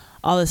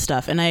all this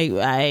stuff. And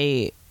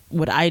I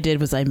what I did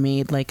was I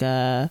made like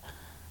a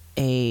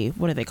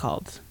what are they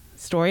called?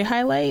 Story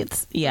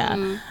highlights.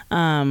 Yeah.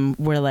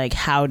 Where like,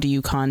 how do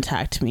you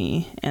contact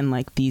me? And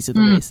like, these are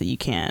the ways that you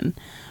can.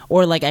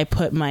 Or like, I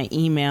put my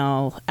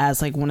email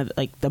as like one of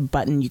the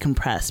button you can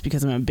press,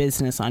 because I'm a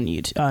business on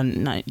YouTube,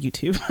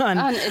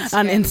 on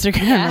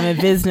Instagram. Yeah. I'm a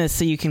business.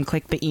 So you can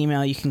click the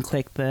email, you can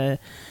click the,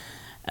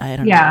 I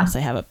don't know what else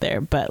I have up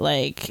there, but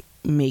like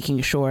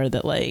making sure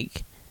that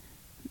like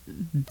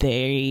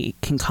they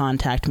can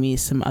contact me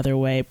some other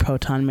way.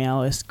 Proton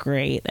Mail is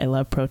great. I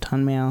love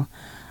Proton Mail.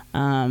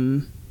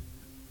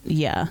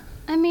 Yeah.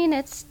 I mean,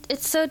 it's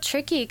so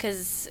tricky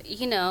because,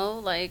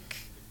 like,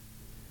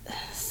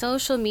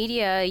 social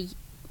media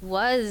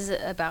was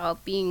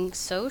about being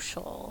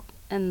social,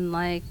 and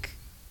like,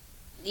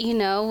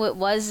 it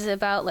was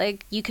about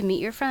like, you can meet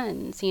your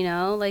friends,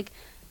 like,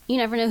 you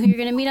never know who you're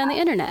going to meet on the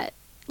internet.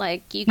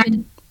 Like, you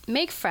could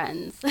make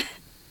friends.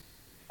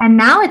 And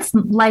now it's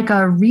like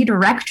a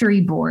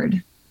redirectory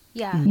board.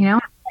 Yeah.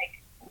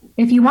 Like,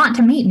 if you want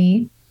to meet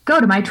me, go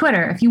to my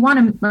Twitter. If you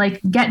want to like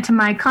get to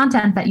my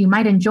content that you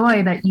might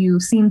enjoy, that you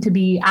seem to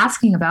be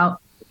asking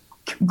about,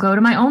 go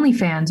to my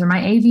OnlyFans or my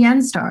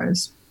AVN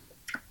stars.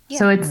 Yeah.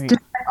 So it's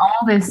just like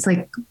all this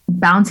like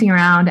bouncing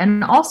around.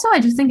 And also I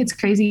just think it's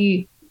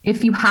crazy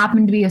if you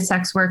happen to be a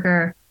sex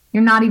worker,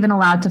 you're not even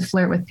allowed to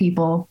flirt with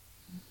people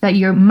that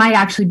you might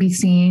actually be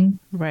seeing.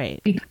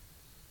 Right. Because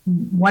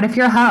what if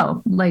you're a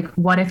hoe? Like,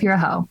 what if you're a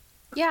hoe?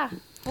 Yeah.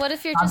 What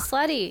if you're just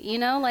slutty? You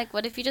know, like,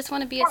 what if you just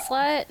want to be a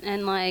slut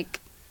and like.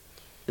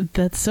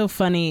 That's so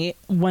funny.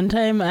 One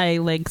time I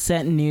like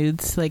sent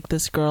nudes like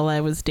this girl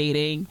I was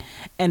dating,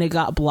 and it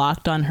got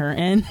blocked on her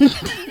end.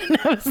 And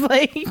I was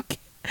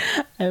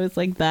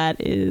like, that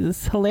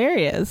is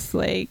hilarious.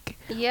 Like,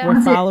 Yeah.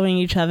 we're following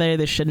each other.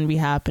 This shouldn't be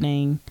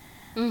happening.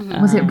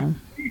 Mm-hmm.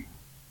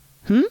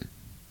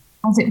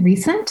 Was it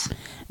recent?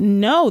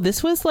 No,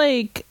 this was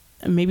like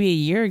maybe a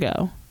year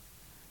ago.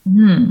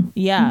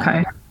 Yeah.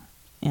 Okay.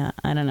 Yeah,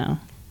 I don't know.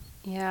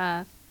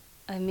 Yeah.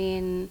 I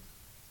mean,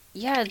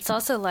 yeah, it's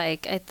also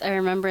like, I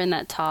remember in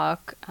that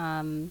talk,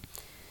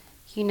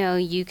 you know,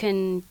 you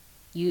can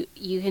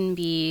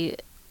be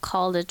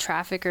called a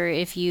trafficker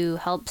if you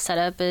help set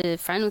up a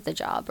friend with a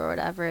job or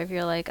whatever. If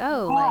you're like,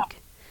 oh, like,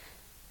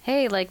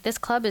 hey, like, this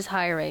club is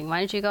hiring, why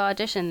don't you go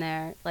audition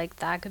there? Like,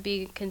 that could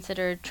be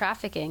considered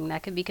trafficking.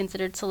 That could be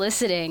considered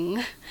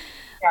soliciting.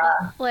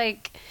 Yeah.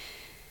 Like,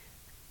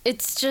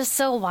 it's just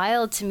so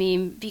wild to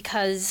me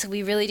because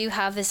we really do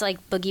have this,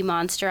 like, boogie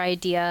monster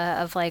idea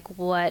of, like,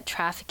 what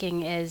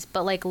trafficking is.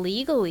 But, like,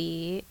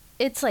 legally,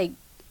 it's, like,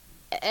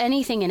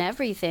 anything and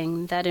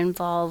everything that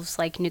involves,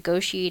 like,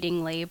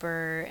 negotiating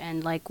labor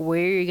and, like,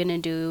 where you're going to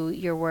do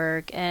your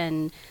work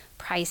and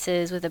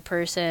prices with a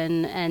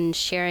person and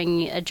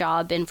sharing a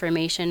job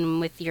information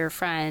with your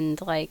friend.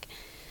 Like,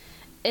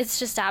 it's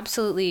just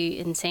absolutely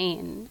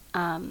insane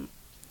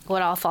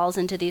what all falls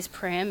into these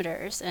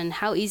parameters and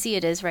how easy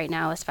it is right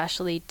now,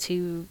 especially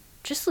to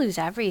just lose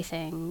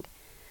everything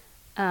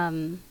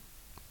and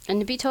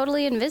to be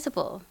totally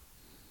invisible.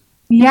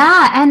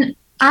 Yeah, and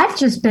I've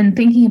just been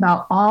thinking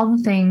about all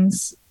the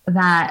things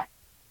that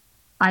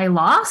I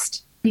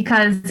lost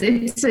because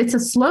it's a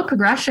slow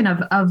progression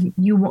of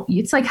you.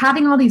 It's like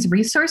having all these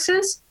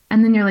resources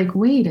and then you're like,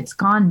 wait, it's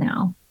gone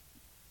now.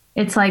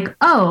 It's like,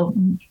 oh,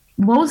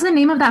 what was the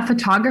name of that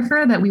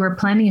photographer that we were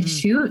planning a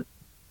shoot?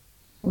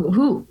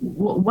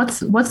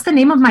 What's the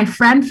name of my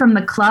friend from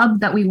the club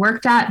that we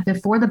worked at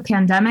before the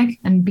pandemic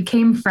and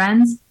became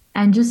friends?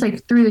 And just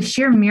like through the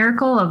sheer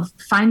miracle of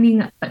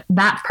finding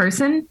that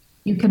person,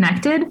 you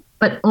connected,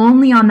 but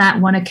only on that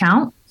one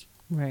account.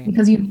 Right.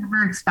 Because you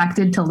never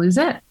expected to lose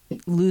it.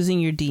 Losing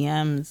your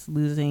DMs,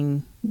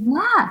 losing.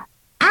 Yeah.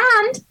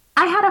 And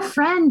I had a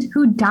friend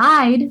who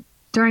died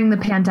during the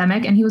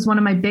pandemic, and he was one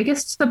of my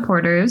biggest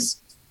supporters.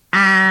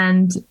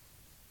 And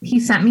he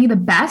sent me the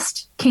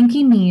best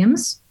kinky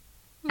memes,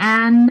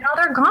 and now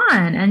they're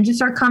gone. And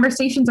just our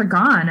conversations are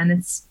gone. And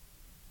it's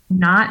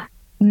not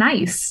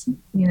nice,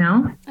 you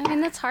know? I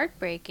mean, that's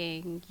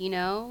heartbreaking, you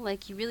know?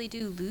 Like, you really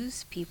do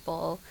lose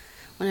people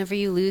whenever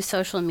you lose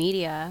social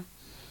media.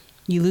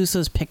 You lose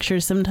those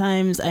pictures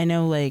sometimes. I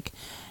know, like,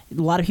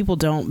 a lot of people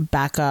don't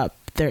back up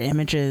their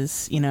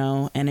images, you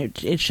know, and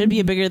it should be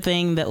a bigger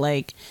thing that,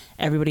 like,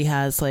 everybody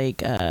has,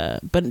 like,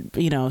 but,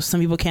 you know, some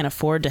people can't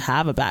afford to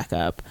have a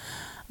backup.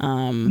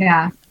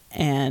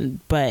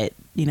 But,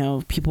 you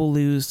know, people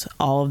lose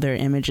all of their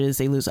images.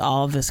 They lose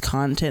all of this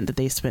content that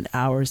they spent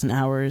hours and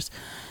hours,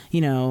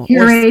 you know,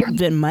 or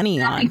spent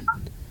money on.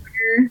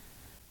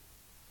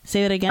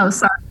 Say that again. Oh,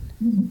 sorry.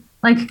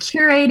 Like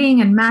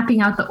curating and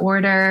mapping out the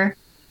order,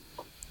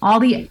 all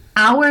the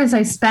hours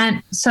I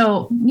spent.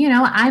 So, you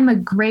know, I'm a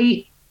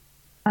great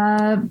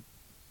connector.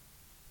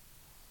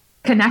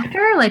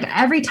 Like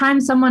every time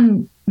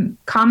someone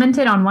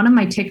commented on one of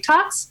my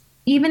TikToks,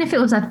 even if it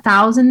was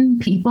 1,000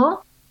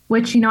 people,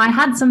 which, you know, I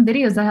had some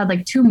videos that had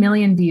like 2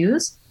 million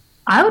views,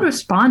 I would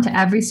respond to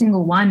every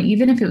single one,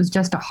 even if it was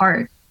just a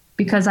heart,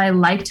 because I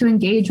like to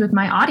engage with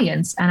my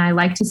audience and I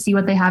like to see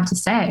what they have to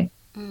say.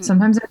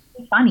 Sometimes it's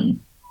really funny.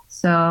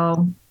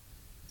 So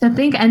to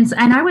think, and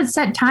I would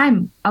set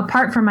time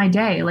apart from my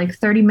day, like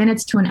 30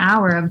 minutes to an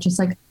hour of just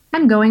like,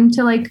 I'm going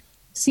to like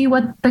see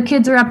what the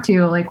kids are up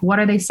to. Like, what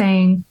are they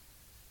saying?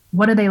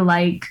 What do they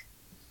like?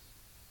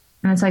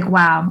 And it's like,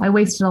 wow, I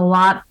wasted a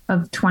lot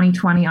of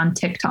 2020 on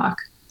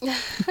TikTok.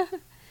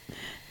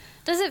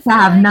 Does it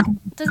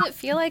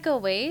feel like a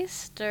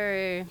waste,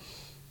 or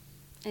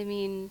I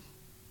mean,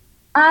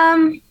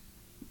 no,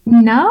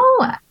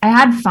 I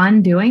had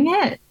fun doing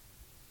it,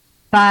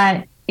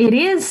 but it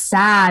is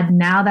sad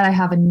now that I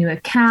have a new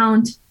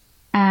account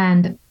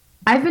and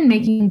I've been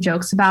making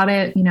jokes about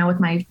it, you know,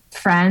 with my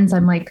friends.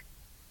 I'm like,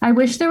 I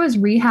wish there was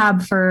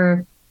rehab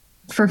for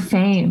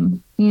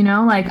fame, you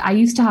know, like I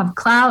used to have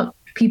clout.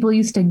 People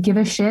used to give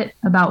a shit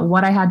about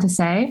what I had to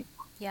say.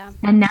 Yeah.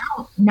 And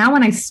now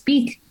when I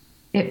speak,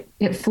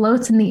 it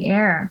floats in the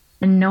air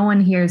and no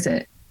one hears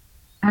it.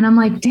 And I'm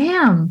like,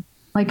 damn,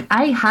 like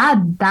I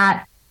had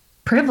that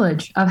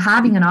privilege of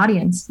having an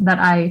audience that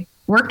I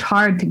worked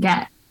hard to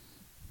get.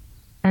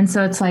 And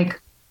so it's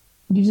like,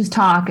 you just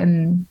talk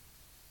and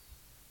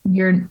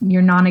you're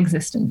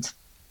non-existent.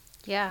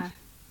 Yeah.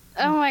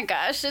 Oh my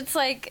gosh. It's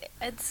like,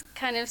 it's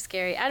kind of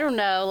scary. I don't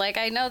know. Like,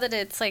 I know that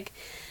it's like,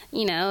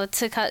 you know,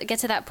 to get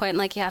to that point,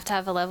 like you have to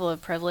have a level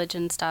of privilege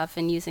and stuff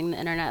and using the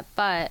internet.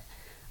 But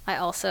I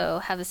also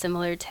have a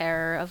similar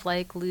terror of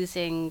like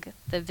losing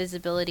the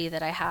visibility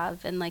that I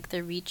have and like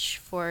the reach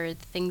for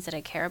the things that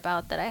I care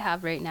about that I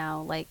have right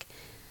now. Like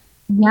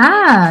being able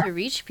Yeah. to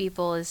reach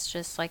people is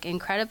just like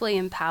incredibly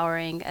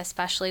empowering,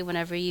 especially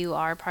whenever you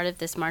are part of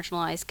this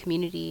marginalized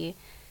community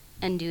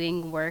and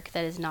doing work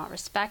that is not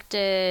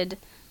respected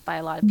by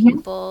a lot of Yeah.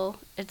 people.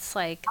 It's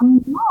like I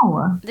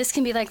know. this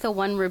can be like the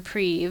one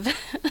reprieve.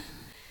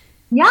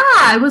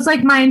 Yeah, it was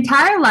like my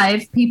entire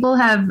life, people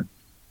have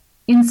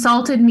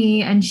insulted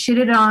me and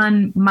shitted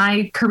on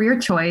my career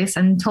choice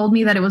and told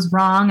me that it was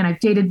wrong. And I've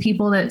dated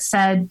people that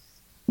said,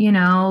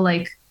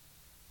 like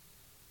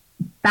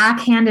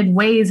backhanded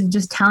ways of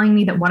just telling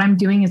me that what I'm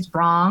doing is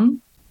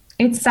wrong.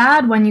 It's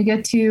sad when you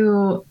get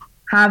to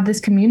have this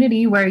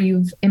community where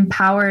you've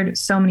empowered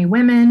so many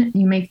women,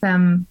 you make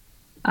them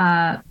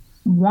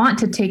want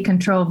to take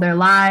control of their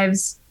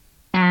lives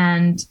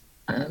and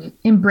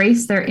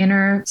embrace their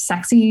inner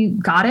sexy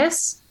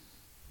goddess,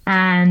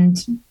 and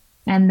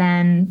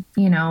then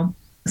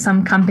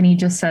some company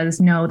just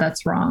says no,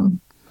 that's wrong.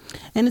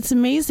 And it's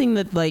amazing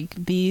that like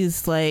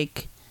these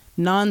like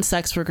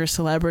non-sex worker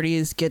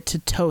celebrities get to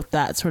tote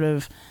that sort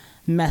of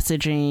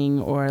messaging,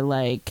 or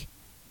like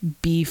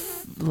be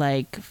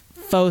like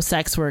faux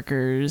sex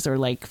workers, or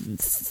like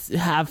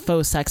have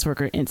faux sex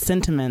worker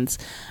sentiments,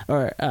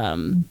 or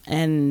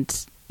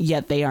and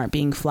yet they aren't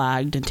being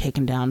flagged and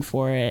taken down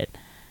for it,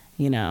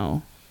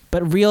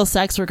 but real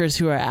sex workers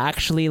who are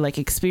actually like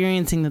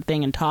experiencing the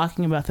thing and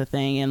talking about the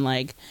thing and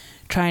like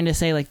trying to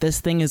say like this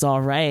thing is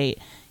all right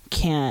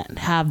can't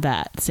have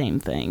that same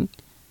thing.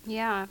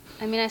 Yeah.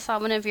 I mean, I saw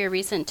one of your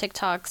recent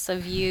TikToks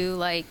of you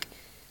like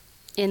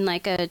in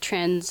like a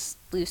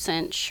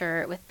translucent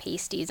shirt with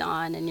pasties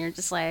on, and you're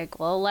just like,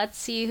 well, let's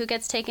see who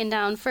gets taken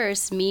down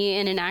first, me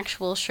in an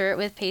actual shirt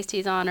with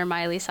pasties on or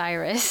Miley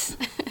Cyrus.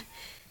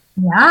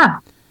 Yeah.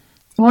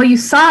 Well, you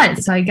saw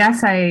it, so I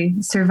guess I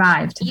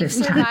survived You've this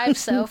time. survived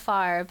so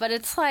far, but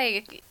it's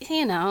like,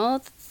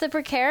 it's the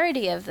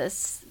precarity of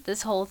this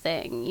whole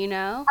thing,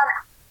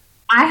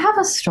 I have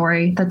a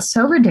story that's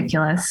so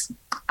ridiculous.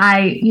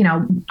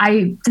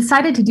 I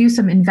decided to do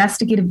some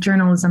investigative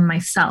journalism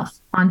myself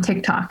on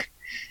TikTok,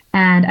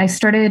 and I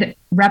started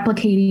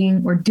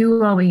replicating or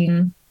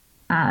duoing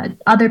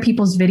other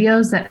people's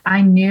videos that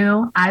I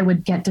knew I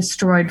would get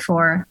destroyed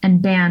for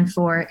and banned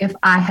for if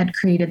I had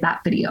created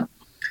that video.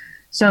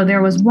 So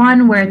there was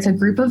one where it's a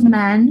group of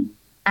men,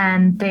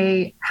 and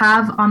they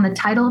have on the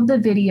title of the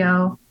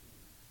video,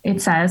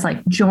 it says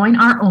like, join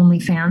our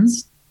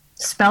OnlyFans,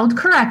 spelled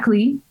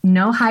correctly,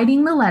 no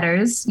hiding the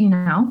letters,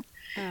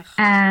 Ugh.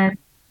 and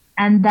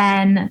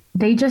then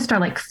they just are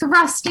like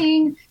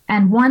thrusting,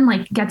 and one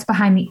like gets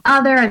behind the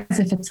other as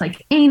if it's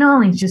like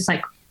anal, and he's just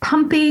like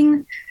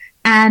pumping.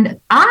 And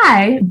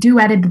I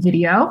duetted the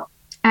video,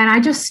 and I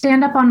just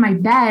stand up on my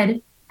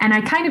bed and I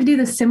kind of do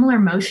the similar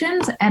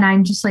motions, and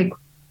I'm just like,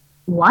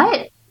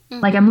 what?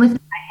 Like I'm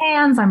lifting my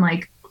hands, I'm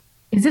like,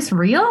 is this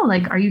real?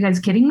 Like, are you guys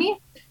kidding me?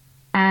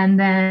 And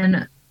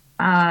then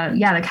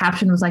the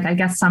caption was like, I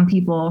guess some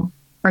people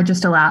are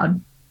just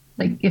allowed,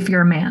 like if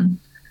you're a man.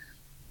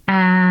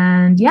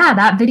 And yeah,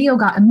 that video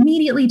got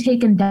immediately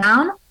taken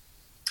down.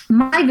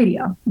 My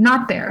video,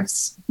 not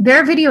theirs.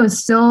 Their video is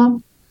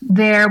still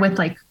there with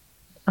like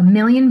 1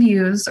 million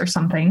views or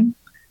something.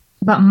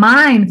 But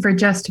mine, for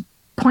just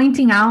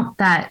pointing out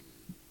that,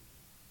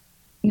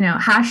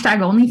 hashtag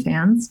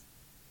OnlyFans,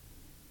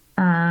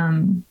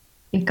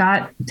 it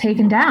got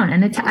taken down.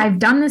 And I've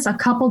done this a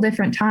couple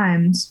different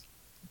times.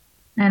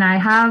 And I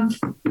have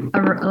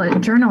a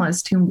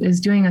journalist who is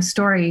doing a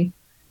story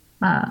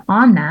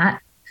on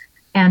that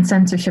and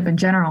censorship in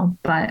general.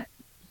 But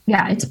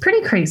yeah, it's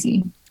pretty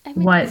crazy. I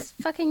mean, it's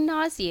fucking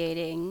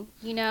nauseating,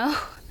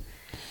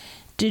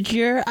 Did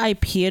your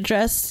IP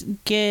address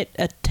get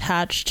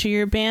attached to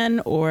your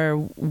ban,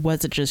 or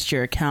was it just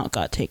your account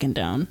got taken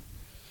down?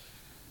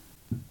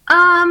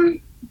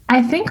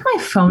 I think my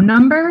phone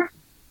number,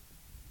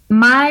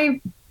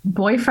 my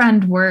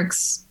boyfriend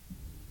works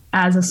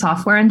as a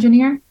software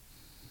engineer.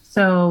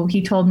 So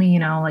he told me,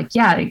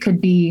 it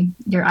could be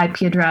your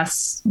IP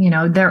address,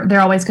 they're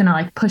always going to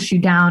like push you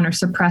down or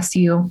suppress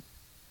you.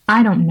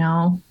 I don't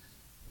know.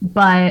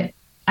 But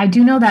I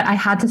do know that I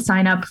had to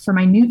sign up for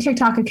my new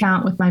TikTok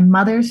account with my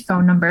mother's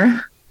phone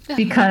number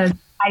because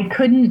I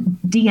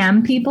couldn't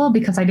DM people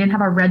because I didn't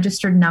have a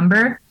registered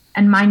number,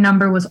 and my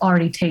number was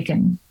already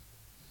taken.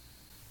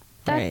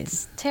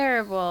 That's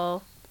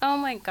terrible. Oh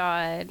my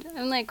God.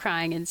 I'm like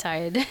crying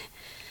inside.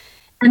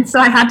 And so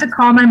I had to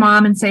call my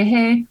mom and say,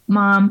 hey,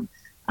 Mom,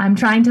 I'm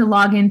trying to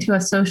log into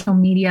a social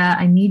media.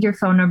 I need your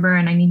phone number,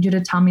 and I need you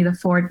to tell me the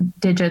 4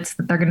 digits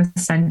that they're going to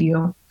send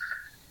you.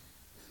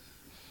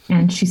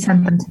 And she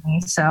sent them to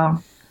me.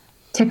 So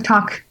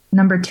TikTok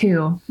number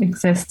 2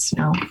 exists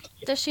now.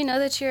 Does she know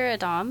that you're a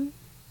dom?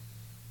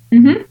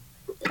 Mm-hmm.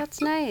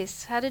 That's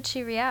nice. How did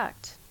she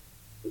react?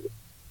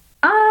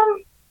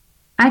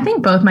 I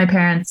think both my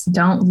parents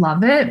don't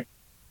love it.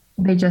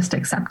 They just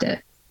accept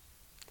it.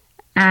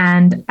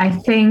 And I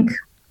think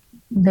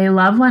they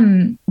love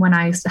when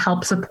I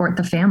help support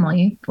the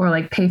family or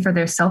like pay for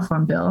their cell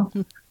phone bill.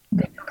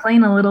 They feel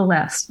complain a little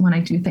less when I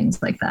do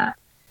things like that.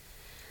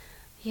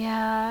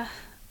 Yeah.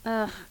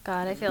 Oh,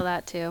 God, I feel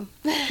that too.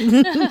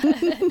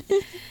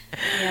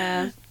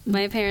 Yeah.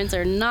 My parents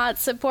are not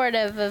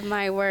supportive of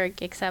my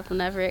work, except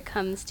whenever it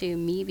comes to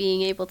me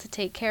being able to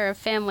take care of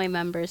family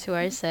members who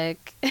are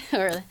sick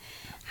or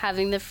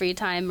having the free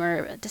time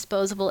or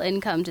disposable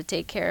income to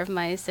take care of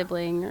my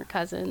sibling or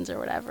cousins or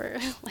whatever.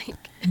 Like,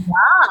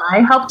 I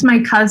helped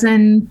my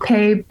cousin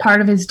pay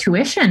part of his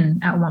tuition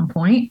at one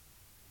point.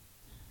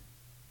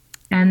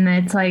 And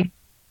it's like,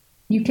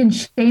 you can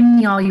shame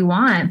me all you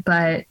want,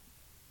 but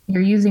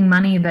you're using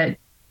money that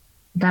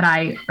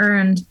I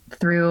earned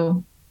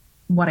through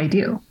what I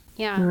do.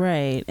 yeah.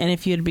 Right. And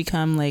if you had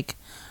become like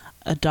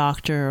a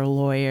doctor or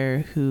lawyer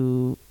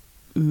who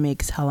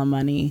makes hella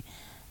money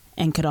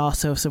and could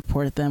also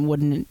support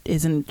them,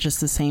 isn't it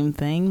just the same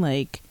thing?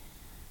 Like,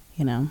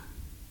 you know.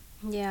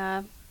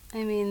 Yeah.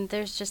 I mean,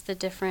 there's just a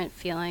different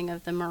feeling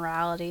of the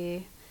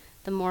morality,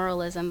 the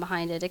moralism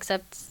behind it,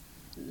 except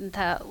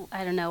that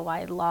I don't know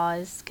why law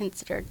is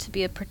considered to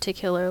be a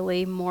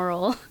particularly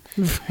moral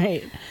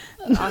Right.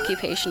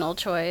 occupational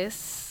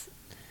choice.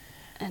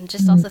 And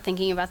just also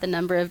thinking about the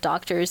number of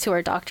doctors who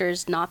are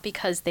doctors not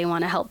because they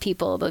want to help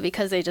people, but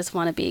because they just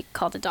want to be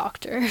called a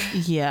doctor.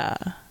 Yeah.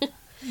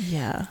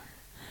 Yeah.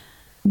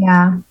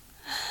 Yeah.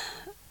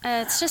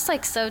 It's just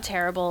like so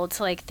terrible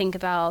to like think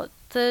about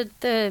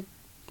the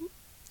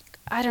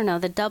I don't know,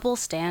 the double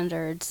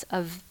standards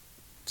of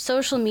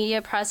social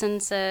media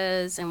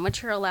presences and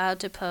what you're allowed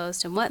to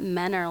post and what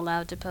men are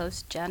allowed to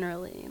post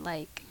generally.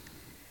 Like,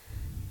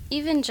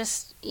 even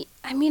just,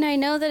 I mean, I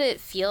know that it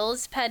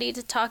feels petty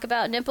to talk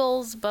about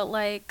nipples, but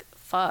like,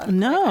 fuck.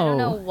 No. Like, I don't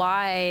know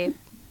why.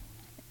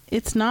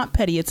 It's not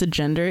petty. It's a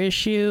gender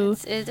issue.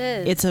 It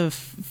is. It's a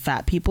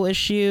fat people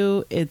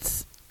issue.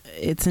 It's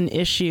an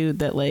issue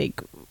that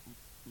like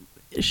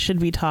should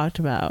be talked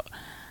about.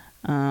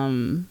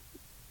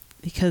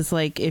 Because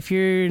like if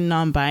you're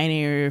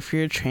non-binary or if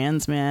you're a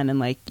trans man and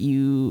like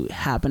you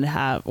happen to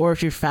have, or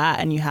if you're fat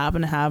and you happen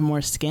to have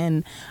more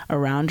skin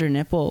around your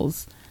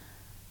nipples,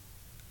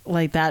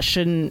 like that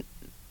shouldn't.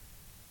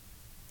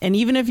 And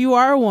even if you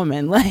are a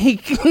woman,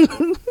 like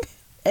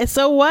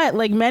so what?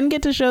 Like men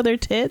get to show their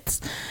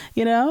tits,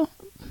 you know?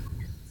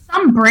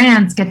 Some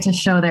brands get to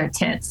show their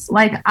tits.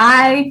 Like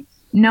I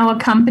know a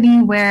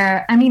company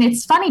where, I mean,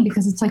 it's funny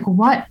because it's like,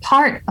 what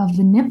part of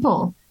the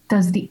nipple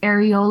does the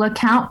areola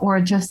count,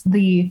 or just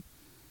the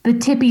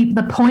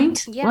the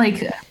point? Yeah.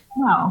 Like,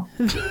 no.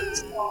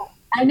 So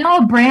I know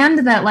a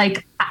brand that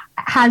like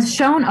has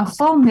shown a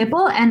full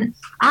nipple, and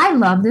I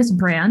love this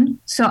brand.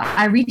 So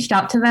I reached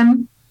out to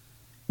them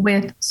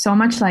with so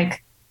much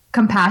like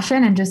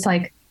compassion and just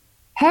like,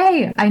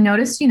 hey, I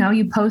noticed,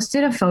 you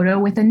posted a photo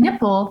with a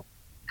nipple.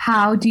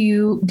 How do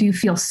you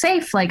feel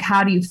safe? Like,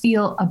 how do you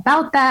feel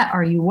about that?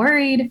 Are you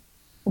worried?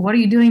 What are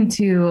you doing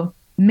to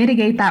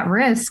mitigate that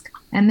risk?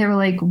 And they were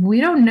like, we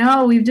don't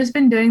know. We've just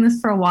been doing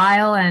this for a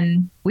while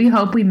and we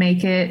hope we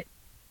make it.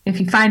 If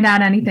you find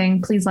out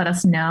anything, please let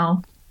us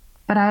know.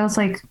 But I was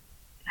like,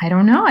 I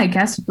don't know. I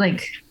guess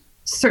like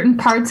certain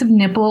parts of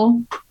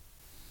nipple,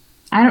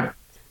 I don't,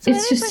 So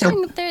it's just so.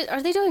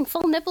 Are they doing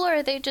full nipple, or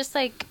are they just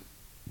like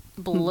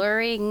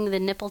blurring the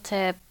nipple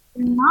tip?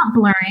 Not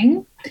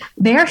blurring.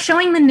 They're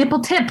showing the nipple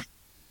tip.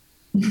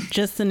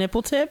 Just the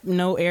nipple tip,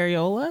 no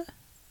areola.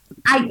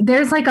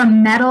 There's like a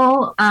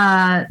metal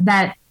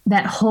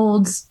that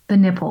holds the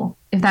nipple,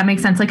 if that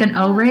makes sense, like an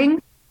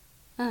O-ring.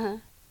 Uh-huh.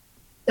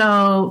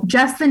 So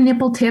just the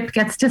nipple tip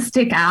gets to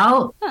stick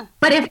out. Huh.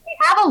 But if they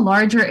have a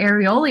larger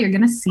areola, you're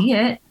gonna see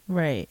it.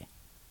 Right.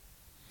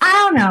 I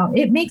don't know.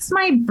 It makes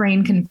my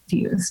brain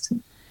confused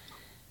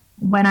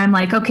when I'm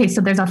like, okay,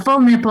 so there's a full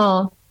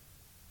nipple,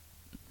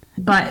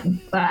 but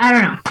I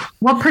don't know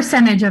what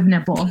percentage of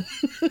nipple.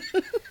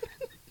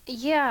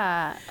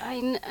 Yeah,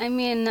 I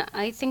mean,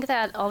 I think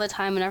that all the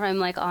time whenever I'm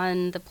like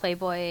on the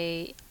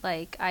Playboy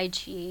like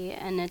IG,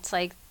 and it's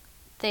like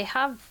they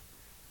have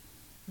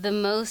the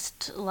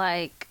most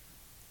like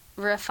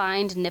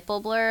refined nipple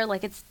blur,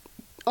 like it's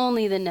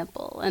only the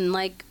nipple, and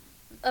like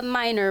a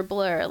minor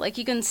blur, like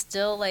you can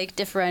still like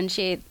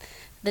differentiate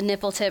the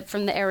nipple tip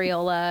from the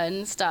areola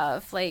and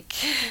stuff. Like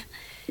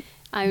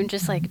I'm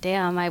just like,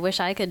 damn, I wish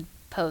I could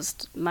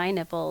post my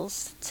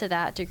nipples to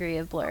that degree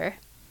of blur.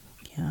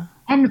 Yeah.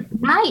 And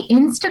my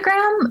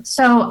Instagram,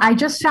 so I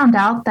just found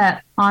out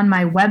that on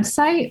my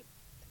website,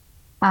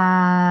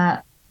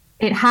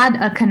 it had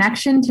a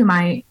connection to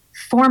my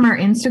former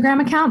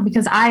Instagram account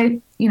because I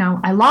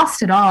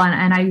lost it all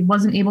and I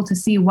wasn't able to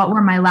see what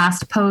were my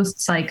last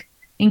posts, like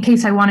in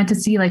case I wanted to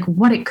see like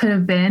what it could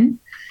have been.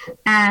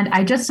 And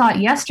I just saw it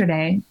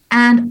yesterday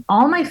and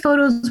all my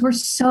photos were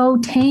so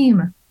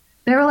tame.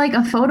 They were like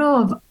a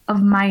photo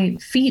of my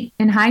feet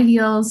in high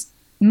heels,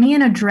 me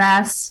in a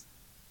dress,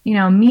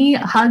 me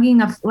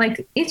hugging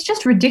like, it's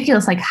just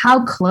ridiculous, like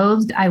how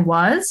clothed I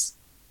was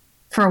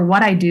for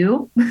what I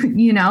do,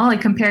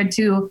 like compared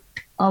to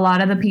a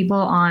lot of the people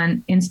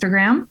on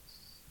Instagram.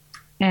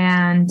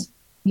 And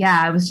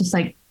yeah, I was just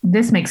like,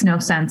 this makes no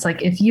sense.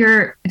 Like if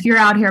you're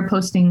out here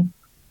posting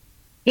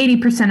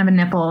 80% of a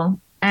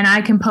nipple, and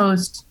I can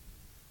post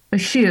a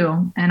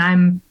shoe and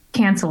I'm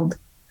canceled.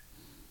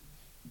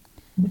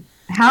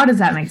 How does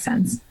that make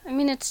sense? I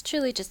mean, it's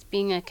truly just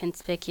being a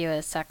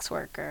conspicuous sex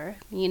worker,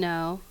 you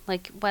know,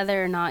 like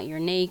whether or not you're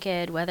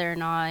naked, whether or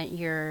not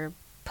you're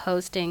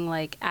posting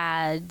like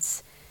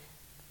ads,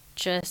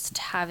 just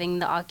having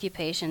the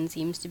occupation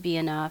seems to be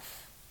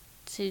enough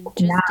to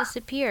just Yeah.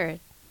 disappear,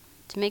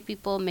 to make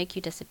people make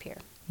you disappear.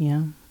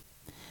 Yeah.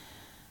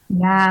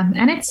 Yeah,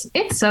 and it's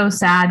so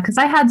sad because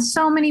I had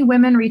so many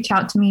women reach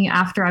out to me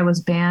after I was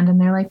banned,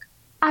 and they're like,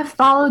 "I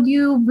followed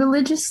you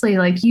religiously,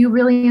 like you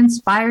really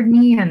inspired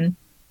me." And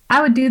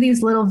I would do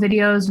these little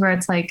videos where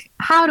it's like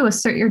how to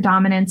assert your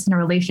dominance in a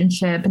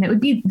relationship, and it would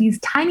be these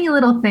tiny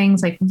little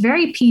things, like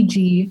very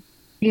PG,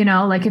 you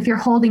know, like if you're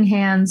holding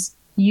hands,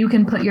 you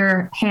can put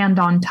your hand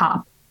on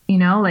top, you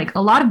know, like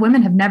a lot of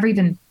women have never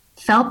even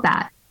felt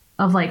that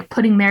of like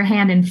putting their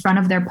hand in front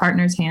of their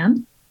partner's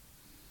hand.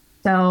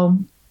 So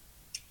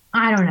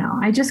I don't know.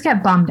 I just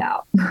get bummed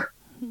out.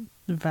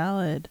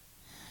 Valid.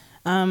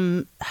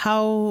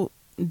 How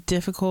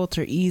difficult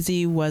or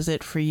easy was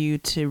it for you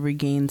to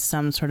regain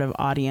some sort of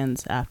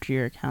audience after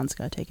your accounts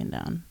got taken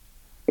down?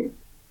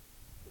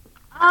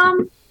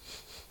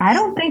 I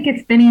don't think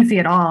it's been easy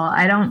at all.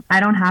 I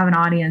don't have an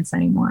audience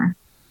anymore.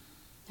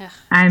 Ugh.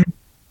 I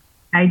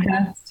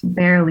just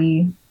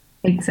barely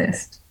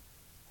exist.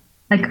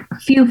 Like a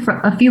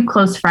few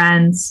close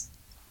friends.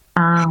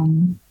 Yeah.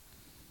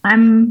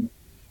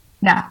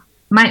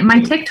 My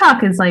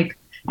TikTok is like,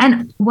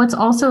 and what's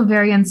also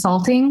very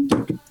insulting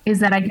is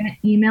that I get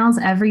emails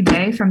every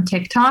day from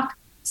TikTok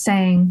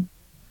saying,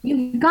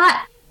 "You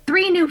got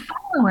 3 new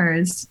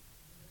followers."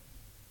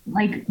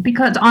 Like,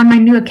 because on my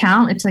new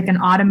account, it's like an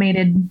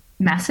automated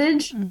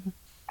message. Mm-hmm.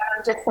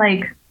 I'm just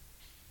like,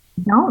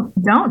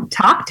 don't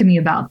talk to me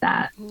about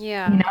that.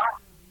 Yeah. You know,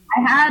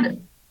 I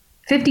had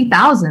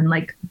 50,000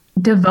 like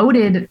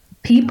devoted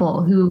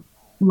people who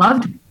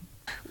loved me.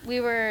 We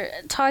were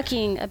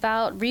talking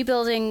about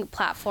rebuilding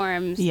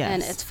platforms, Yes.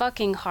 and it's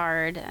fucking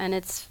hard, and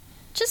it's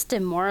just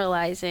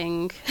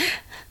demoralizing.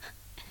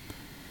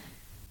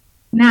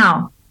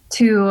 Now,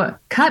 to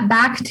cut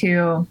back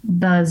to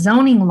the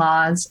zoning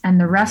laws and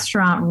the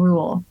restaurant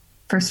rule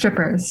for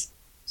strippers.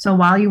 So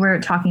while you were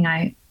talking,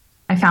 I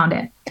found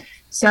it.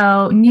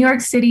 So New York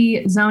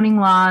City zoning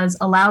laws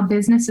allow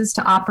businesses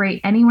to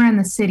operate anywhere in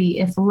the city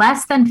if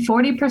less than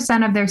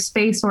 40% of their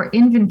space or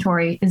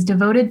inventory is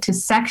devoted to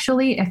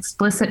sexually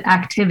explicit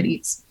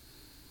activities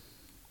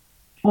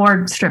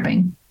or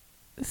stripping.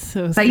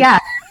 So But yeah,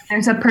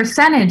 there's a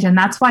percentage, and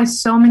that's why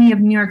so many of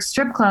New York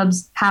strip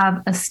clubs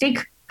have a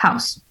steak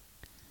house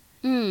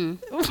Mm.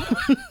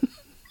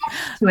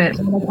 to it,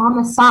 like on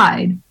the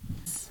side.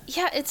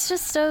 Yeah, it's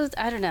just so,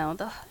 I don't know,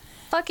 the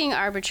fucking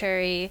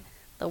arbitrary,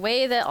 the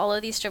way that all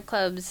of these strip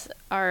clubs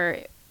are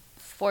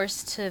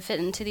forced to fit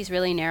into these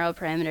really narrow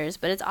parameters,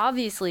 but it's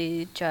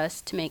obviously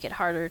just to make it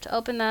harder to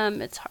open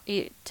them. It's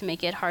to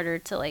make it harder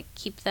to like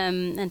keep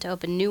them and to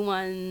open new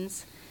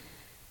ones.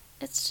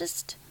 It's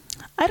just,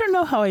 I don't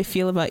know how I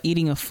feel about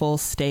eating a full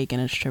steak in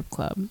a strip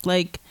club.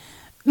 Like,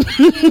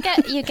 you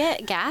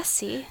get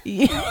gassy.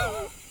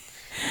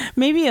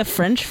 maybe a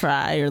French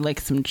fry or like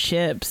some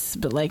chips,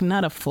 but like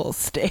not a full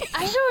steak.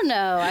 I don't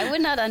know. I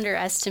would not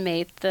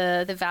underestimate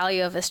the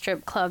value of a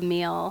strip club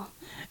meal.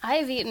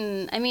 I've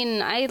eaten, I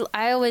mean,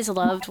 I always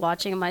loved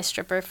watching my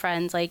stripper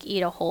friends like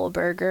eat a whole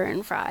burger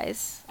and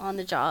fries on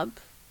the job.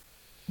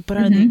 But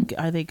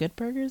are they good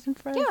burgers and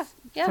fries?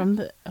 Yeah. From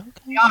the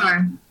okay.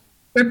 Are.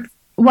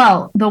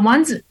 Well, the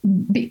ones,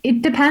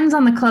 it depends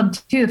on the club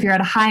too. If you're at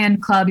a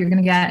high-end club, you're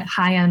going to get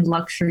high-end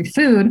luxury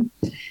food.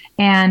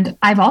 And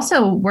I've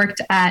also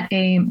worked at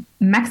a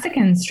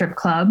Mexican strip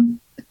club,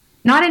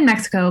 not in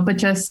Mexico, but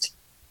just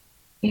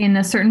in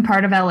a certain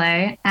part of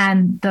LA.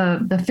 And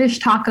the fish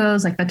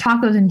tacos, like the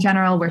tacos in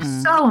general, were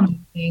so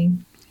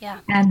amazing. Yeah.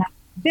 And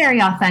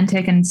very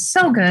authentic and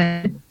so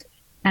good.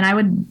 And I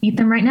would eat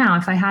them right now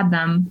if I had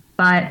them.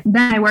 But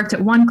then I worked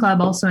at one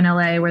club also in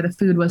LA where the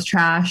food was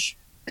trash.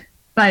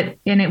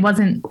 And it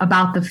wasn't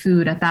about the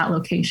food at that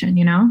location,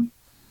 you know?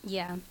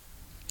 Yeah.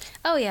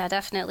 Oh, yeah,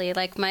 definitely.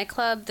 Like, my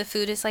club, the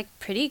food is, like,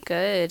 pretty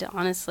good,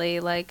 honestly.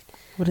 Like,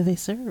 What do they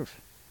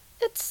serve?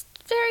 it's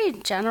very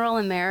general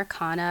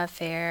Americana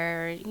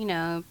fare, you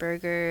know,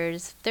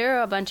 burgers. There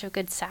are a bunch of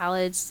good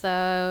salads,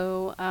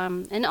 though.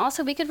 And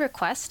also, we could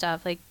request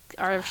stuff. Like,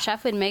 our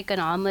chef would make an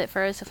omelet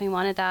for us if we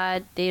wanted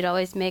that. They'd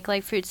always make,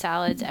 like, fruit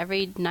salads.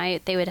 Every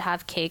night, they would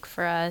have cake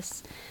for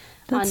us.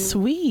 That's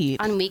sweet.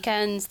 On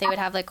weekends, they would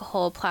have, like, a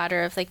whole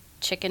platter of, like,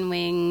 chicken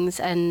wings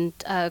and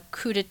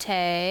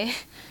crudité,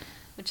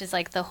 which is,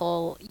 like, the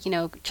whole, you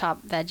know,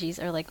 chopped veggies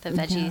or, like, the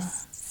veggie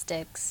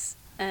sticks.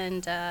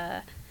 And,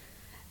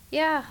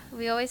 yeah,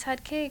 we always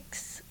had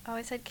cakes.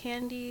 Always had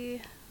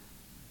candy.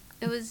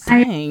 It was,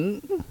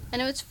 Dang.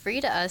 and it was free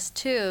to us,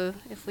 too.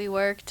 If we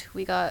worked,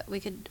 we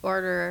could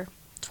order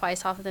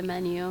twice off of the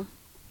menu.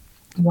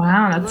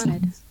 Wow, We that's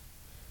wanted.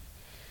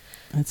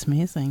 That's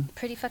amazing.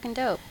 Pretty fucking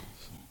dope.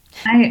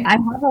 I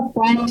have a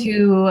friend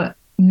who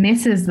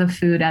misses the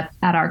food at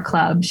our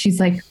club. She's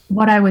like,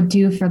 what I would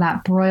do for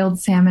that broiled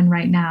salmon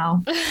right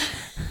now.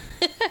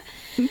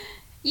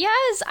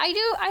 Yes, I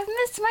do. I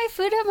miss my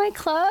food at my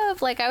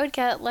club. Like, I would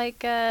get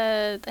like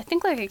I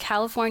think like a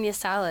California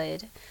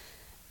salad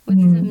with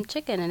some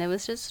chicken, and it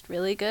was just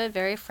really good,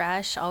 very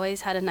fresh.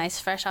 Always had a nice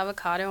fresh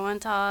avocado on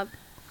top.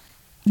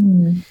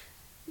 It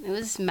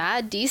was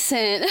mad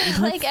decent.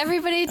 Like,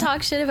 everybody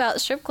talks shit about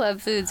strip club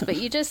foods, but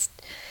you just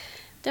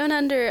don't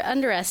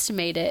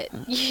underestimate it,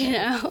 you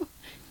know?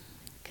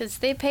 Because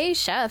they pay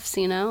chefs,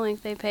 you know?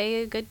 Like, they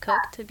pay a good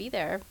cook to be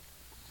there.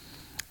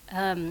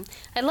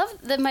 I love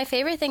that. My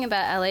favorite thing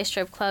about LA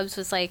strip clubs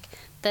was like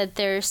that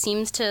there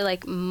seems to,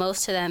 like,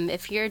 most of them,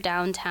 if you're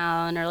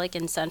downtown or like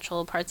in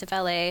central parts of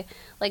LA,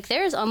 like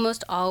there's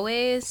almost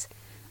always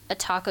a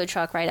taco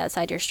truck right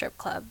outside your strip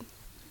club.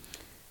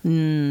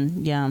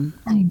 Yeah.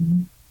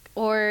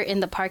 Or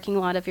in the parking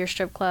lot of your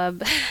strip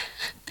club.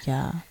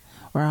 Yeah.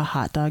 Or a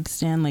hot dog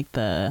stand, like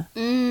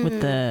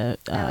with the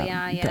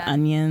the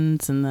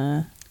onions and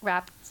the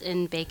wrapped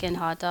in bacon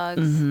hot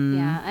dogs.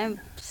 Yeah, I'm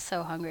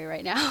so hungry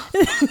right now.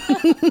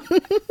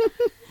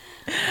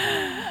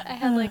 I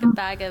had like a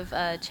bag of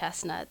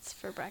chestnuts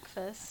for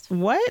breakfast.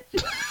 What?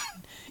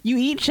 You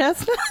eat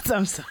chestnuts?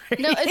 I'm sorry.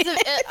 No,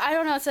 I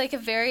don't know. It's like a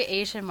very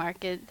Asian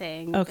market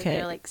thing. Okay.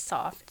 They're like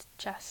soft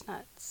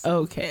chestnuts.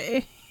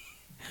 Okay.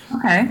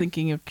 Okay.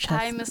 Thinking of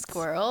chestnuts. I'm a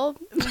squirrel.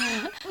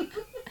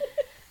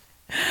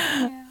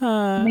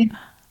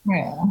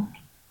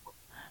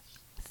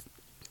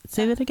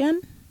 Say that again?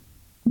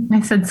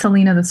 I said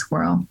Selena the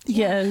squirrel.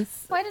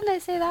 Yes. Why didn't I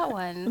say that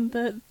one?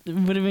 That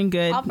would have been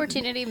good.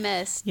 Opportunity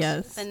missed.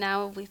 Yes. But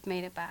now we've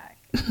made it back.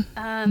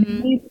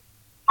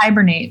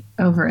 Hibernate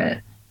over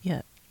it.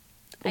 Yeah.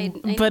 But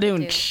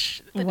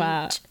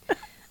wow.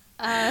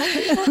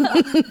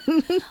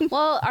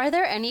 Well, are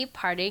there any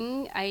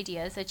parting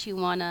ideas that you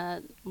want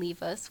to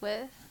leave us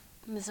with,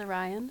 Ms.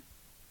 Orion?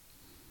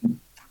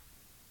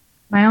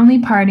 My only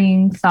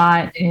parting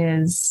thought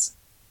is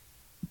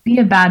be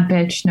a bad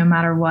bitch no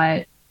matter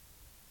what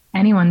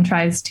anyone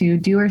tries to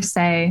do or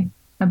say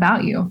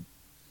about you.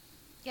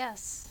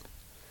 Yes.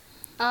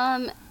 So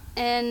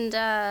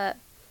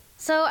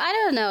I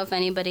don't know if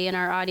anybody in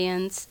our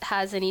audience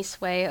has any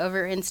sway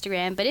over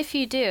Instagram, but if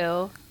you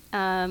do,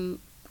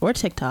 or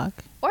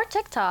TikTok. Or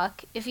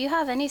TikTok, if you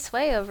have any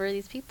sway over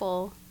these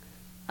people,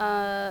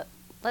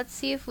 let's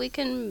see if we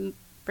can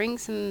bring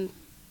some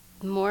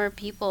more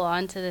people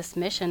onto this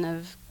mission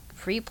of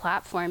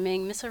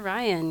re-platforming Miss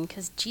Orion,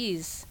 because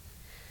geez,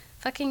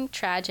 fucking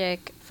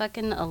tragic,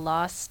 fucking a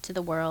loss to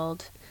the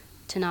world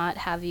to not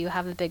have you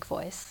have a big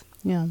voice.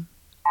 Yeah.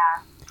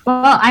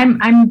 Well,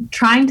 I'm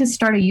trying to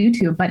start a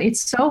YouTube, but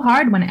it's so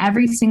hard when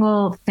every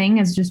single thing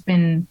has just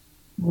been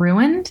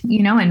ruined,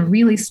 you know, and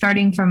really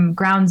starting from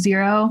ground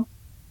zero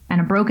and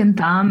a broken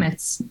thumb.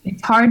 It's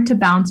hard to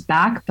bounce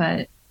back,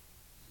 but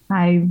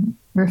I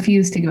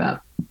refuse to give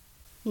up.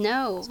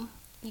 No,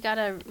 you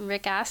gotta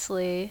Rick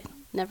Astley,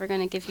 never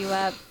gonna give you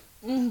up,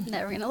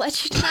 never gonna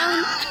let you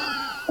down.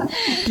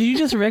 Did you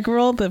just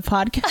rickroll the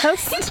podcast? I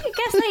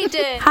guess I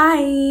did.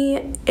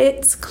 Hi,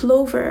 it's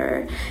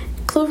Clover.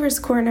 Clover's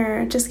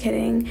Corner. Just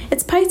kidding.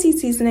 It's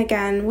Pisces season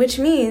again, which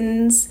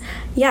means,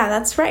 yeah,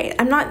 that's right.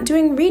 I'm not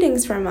doing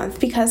readings for a month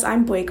because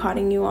I'm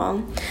boycotting you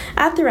all.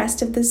 At the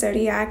rest of the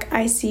zodiac,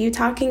 I see you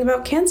talking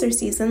about Cancer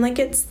season like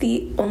it's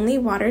the only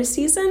water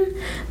season,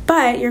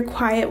 but you're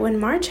quiet when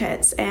March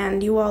hits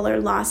and you all are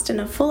lost in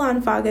a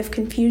full-on fog of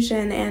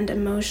confusion and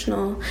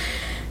emotional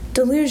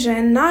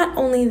delusion. Not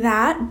only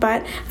that,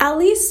 but at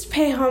least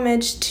pay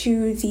homage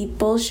to the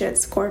bullshit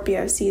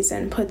Scorpio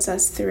season puts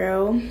us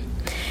through.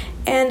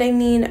 And I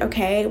mean,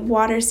 okay,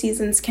 water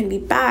seasons can be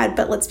bad,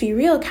 but let's be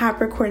real,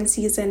 Capricorn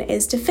season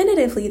is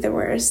definitively the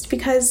worst,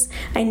 because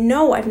I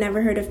know I've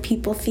never heard of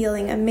people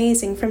feeling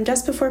amazing from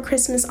just before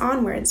Christmas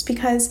onwards,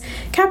 because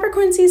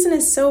Capricorn season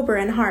is sober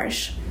and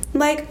harsh.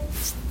 Like,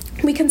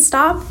 we can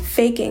stop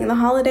faking the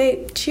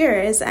holiday cheer.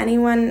 Is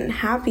anyone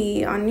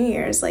happy on New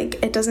Year's? Like,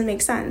 it doesn't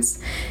make sense.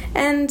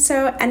 And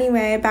so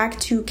anyway, back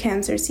to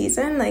Cancer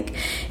season. Like,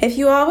 if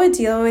you all would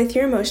deal with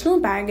your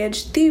emotional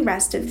baggage the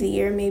rest of the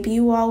year, maybe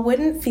you all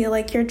wouldn't feel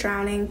like you're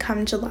drowning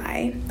come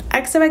July.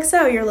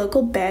 XOXO, your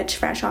local bitch,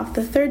 fresh off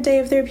the third day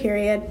of their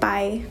period.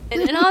 Bye.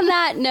 And on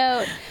that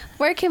note,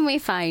 where can we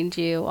find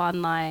you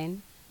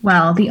online?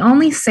 Well, the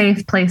only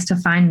safe place to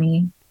find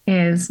me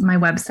is my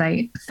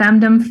website,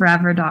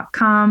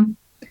 femdomforever.com.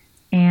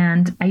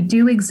 And I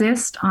do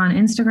exist on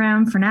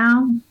Instagram for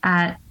now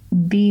at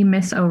the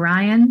Miss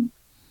Orion.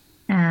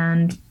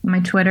 And my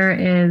Twitter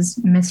is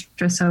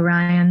Mistress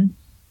Orion.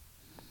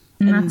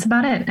 And that's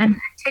about it. And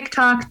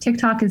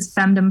TikTok is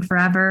Femdom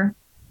Forever.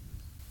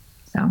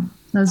 So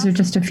those are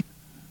just a few.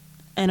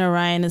 And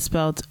Orion is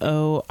spelled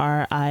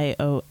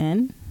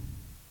Orion?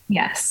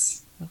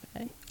 Yes.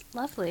 Okay.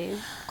 Lovely.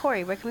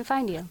 Corey, where can we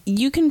find you?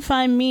 You can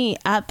find me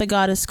at the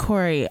Goddess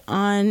Corey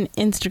on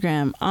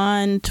Instagram,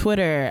 on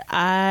Twitter.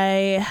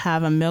 I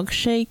have a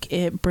milkshake.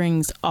 It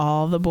brings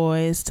all the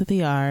boys to the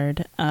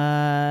yard.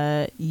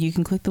 You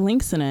can click the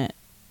links in it.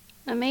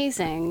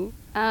 Amazing.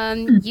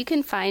 You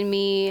can find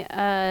me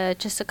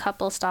just a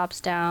couple stops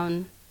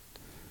down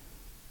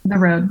The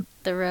road.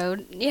 the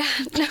road. Yeah,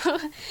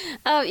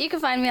 no. You can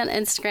find me on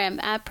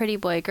Instagram at Pretty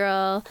Boy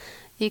Girl.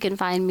 You can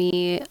find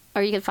me,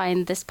 or you can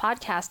find this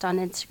podcast on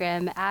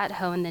Instagram at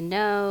Ho in the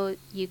Know.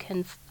 You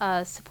can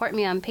support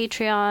me on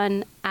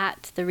Patreon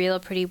at The Real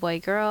Pretty Boy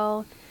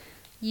Girl.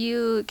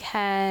 You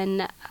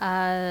can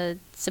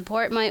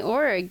support my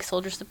org,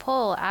 Soldiers to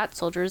Pull, at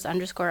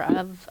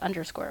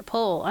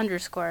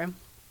soldiers_of_pull_.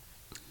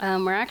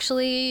 We're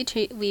actually,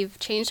 we've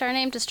changed our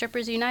name to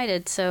Strippers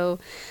United, so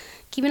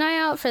keep an eye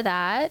out for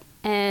that.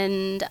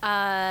 And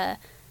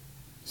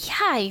yeah,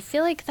 I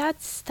feel like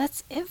that's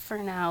it for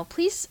now.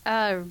 Please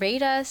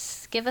rate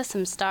us, give us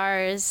some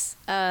stars,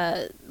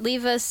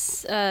 leave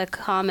us a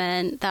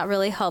comment. That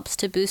really helps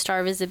to boost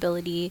our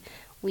visibility.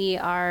 We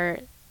are,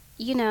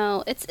 you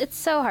know, it's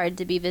so hard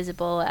to be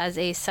visible as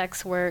a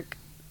sex work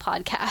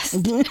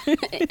podcast.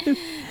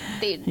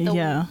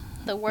 Yeah.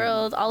 The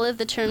world, all of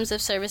the terms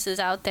of services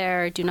out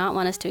there do not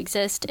want us to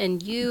exist,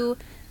 and you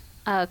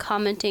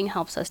commenting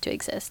helps us to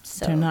exist.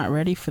 So They're not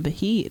ready for the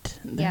heat.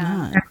 They're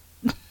Yeah.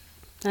 not.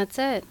 that's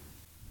it.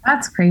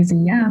 That's crazy.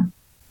 Yeah.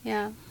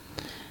 Yeah.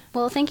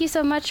 Well, thank you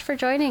so much for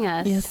joining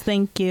us. Yes,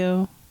 thank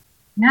you.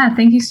 Yeah.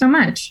 Thank you so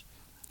much.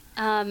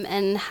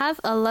 And have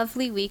a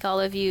lovely week, all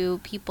of you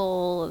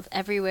people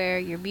everywhere.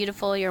 You're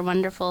beautiful. You're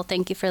wonderful.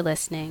 Thank you for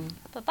listening.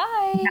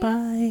 Bye-bye.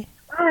 Bye.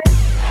 Bye.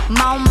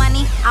 More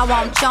money, I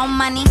want your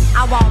money,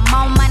 I want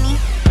more money.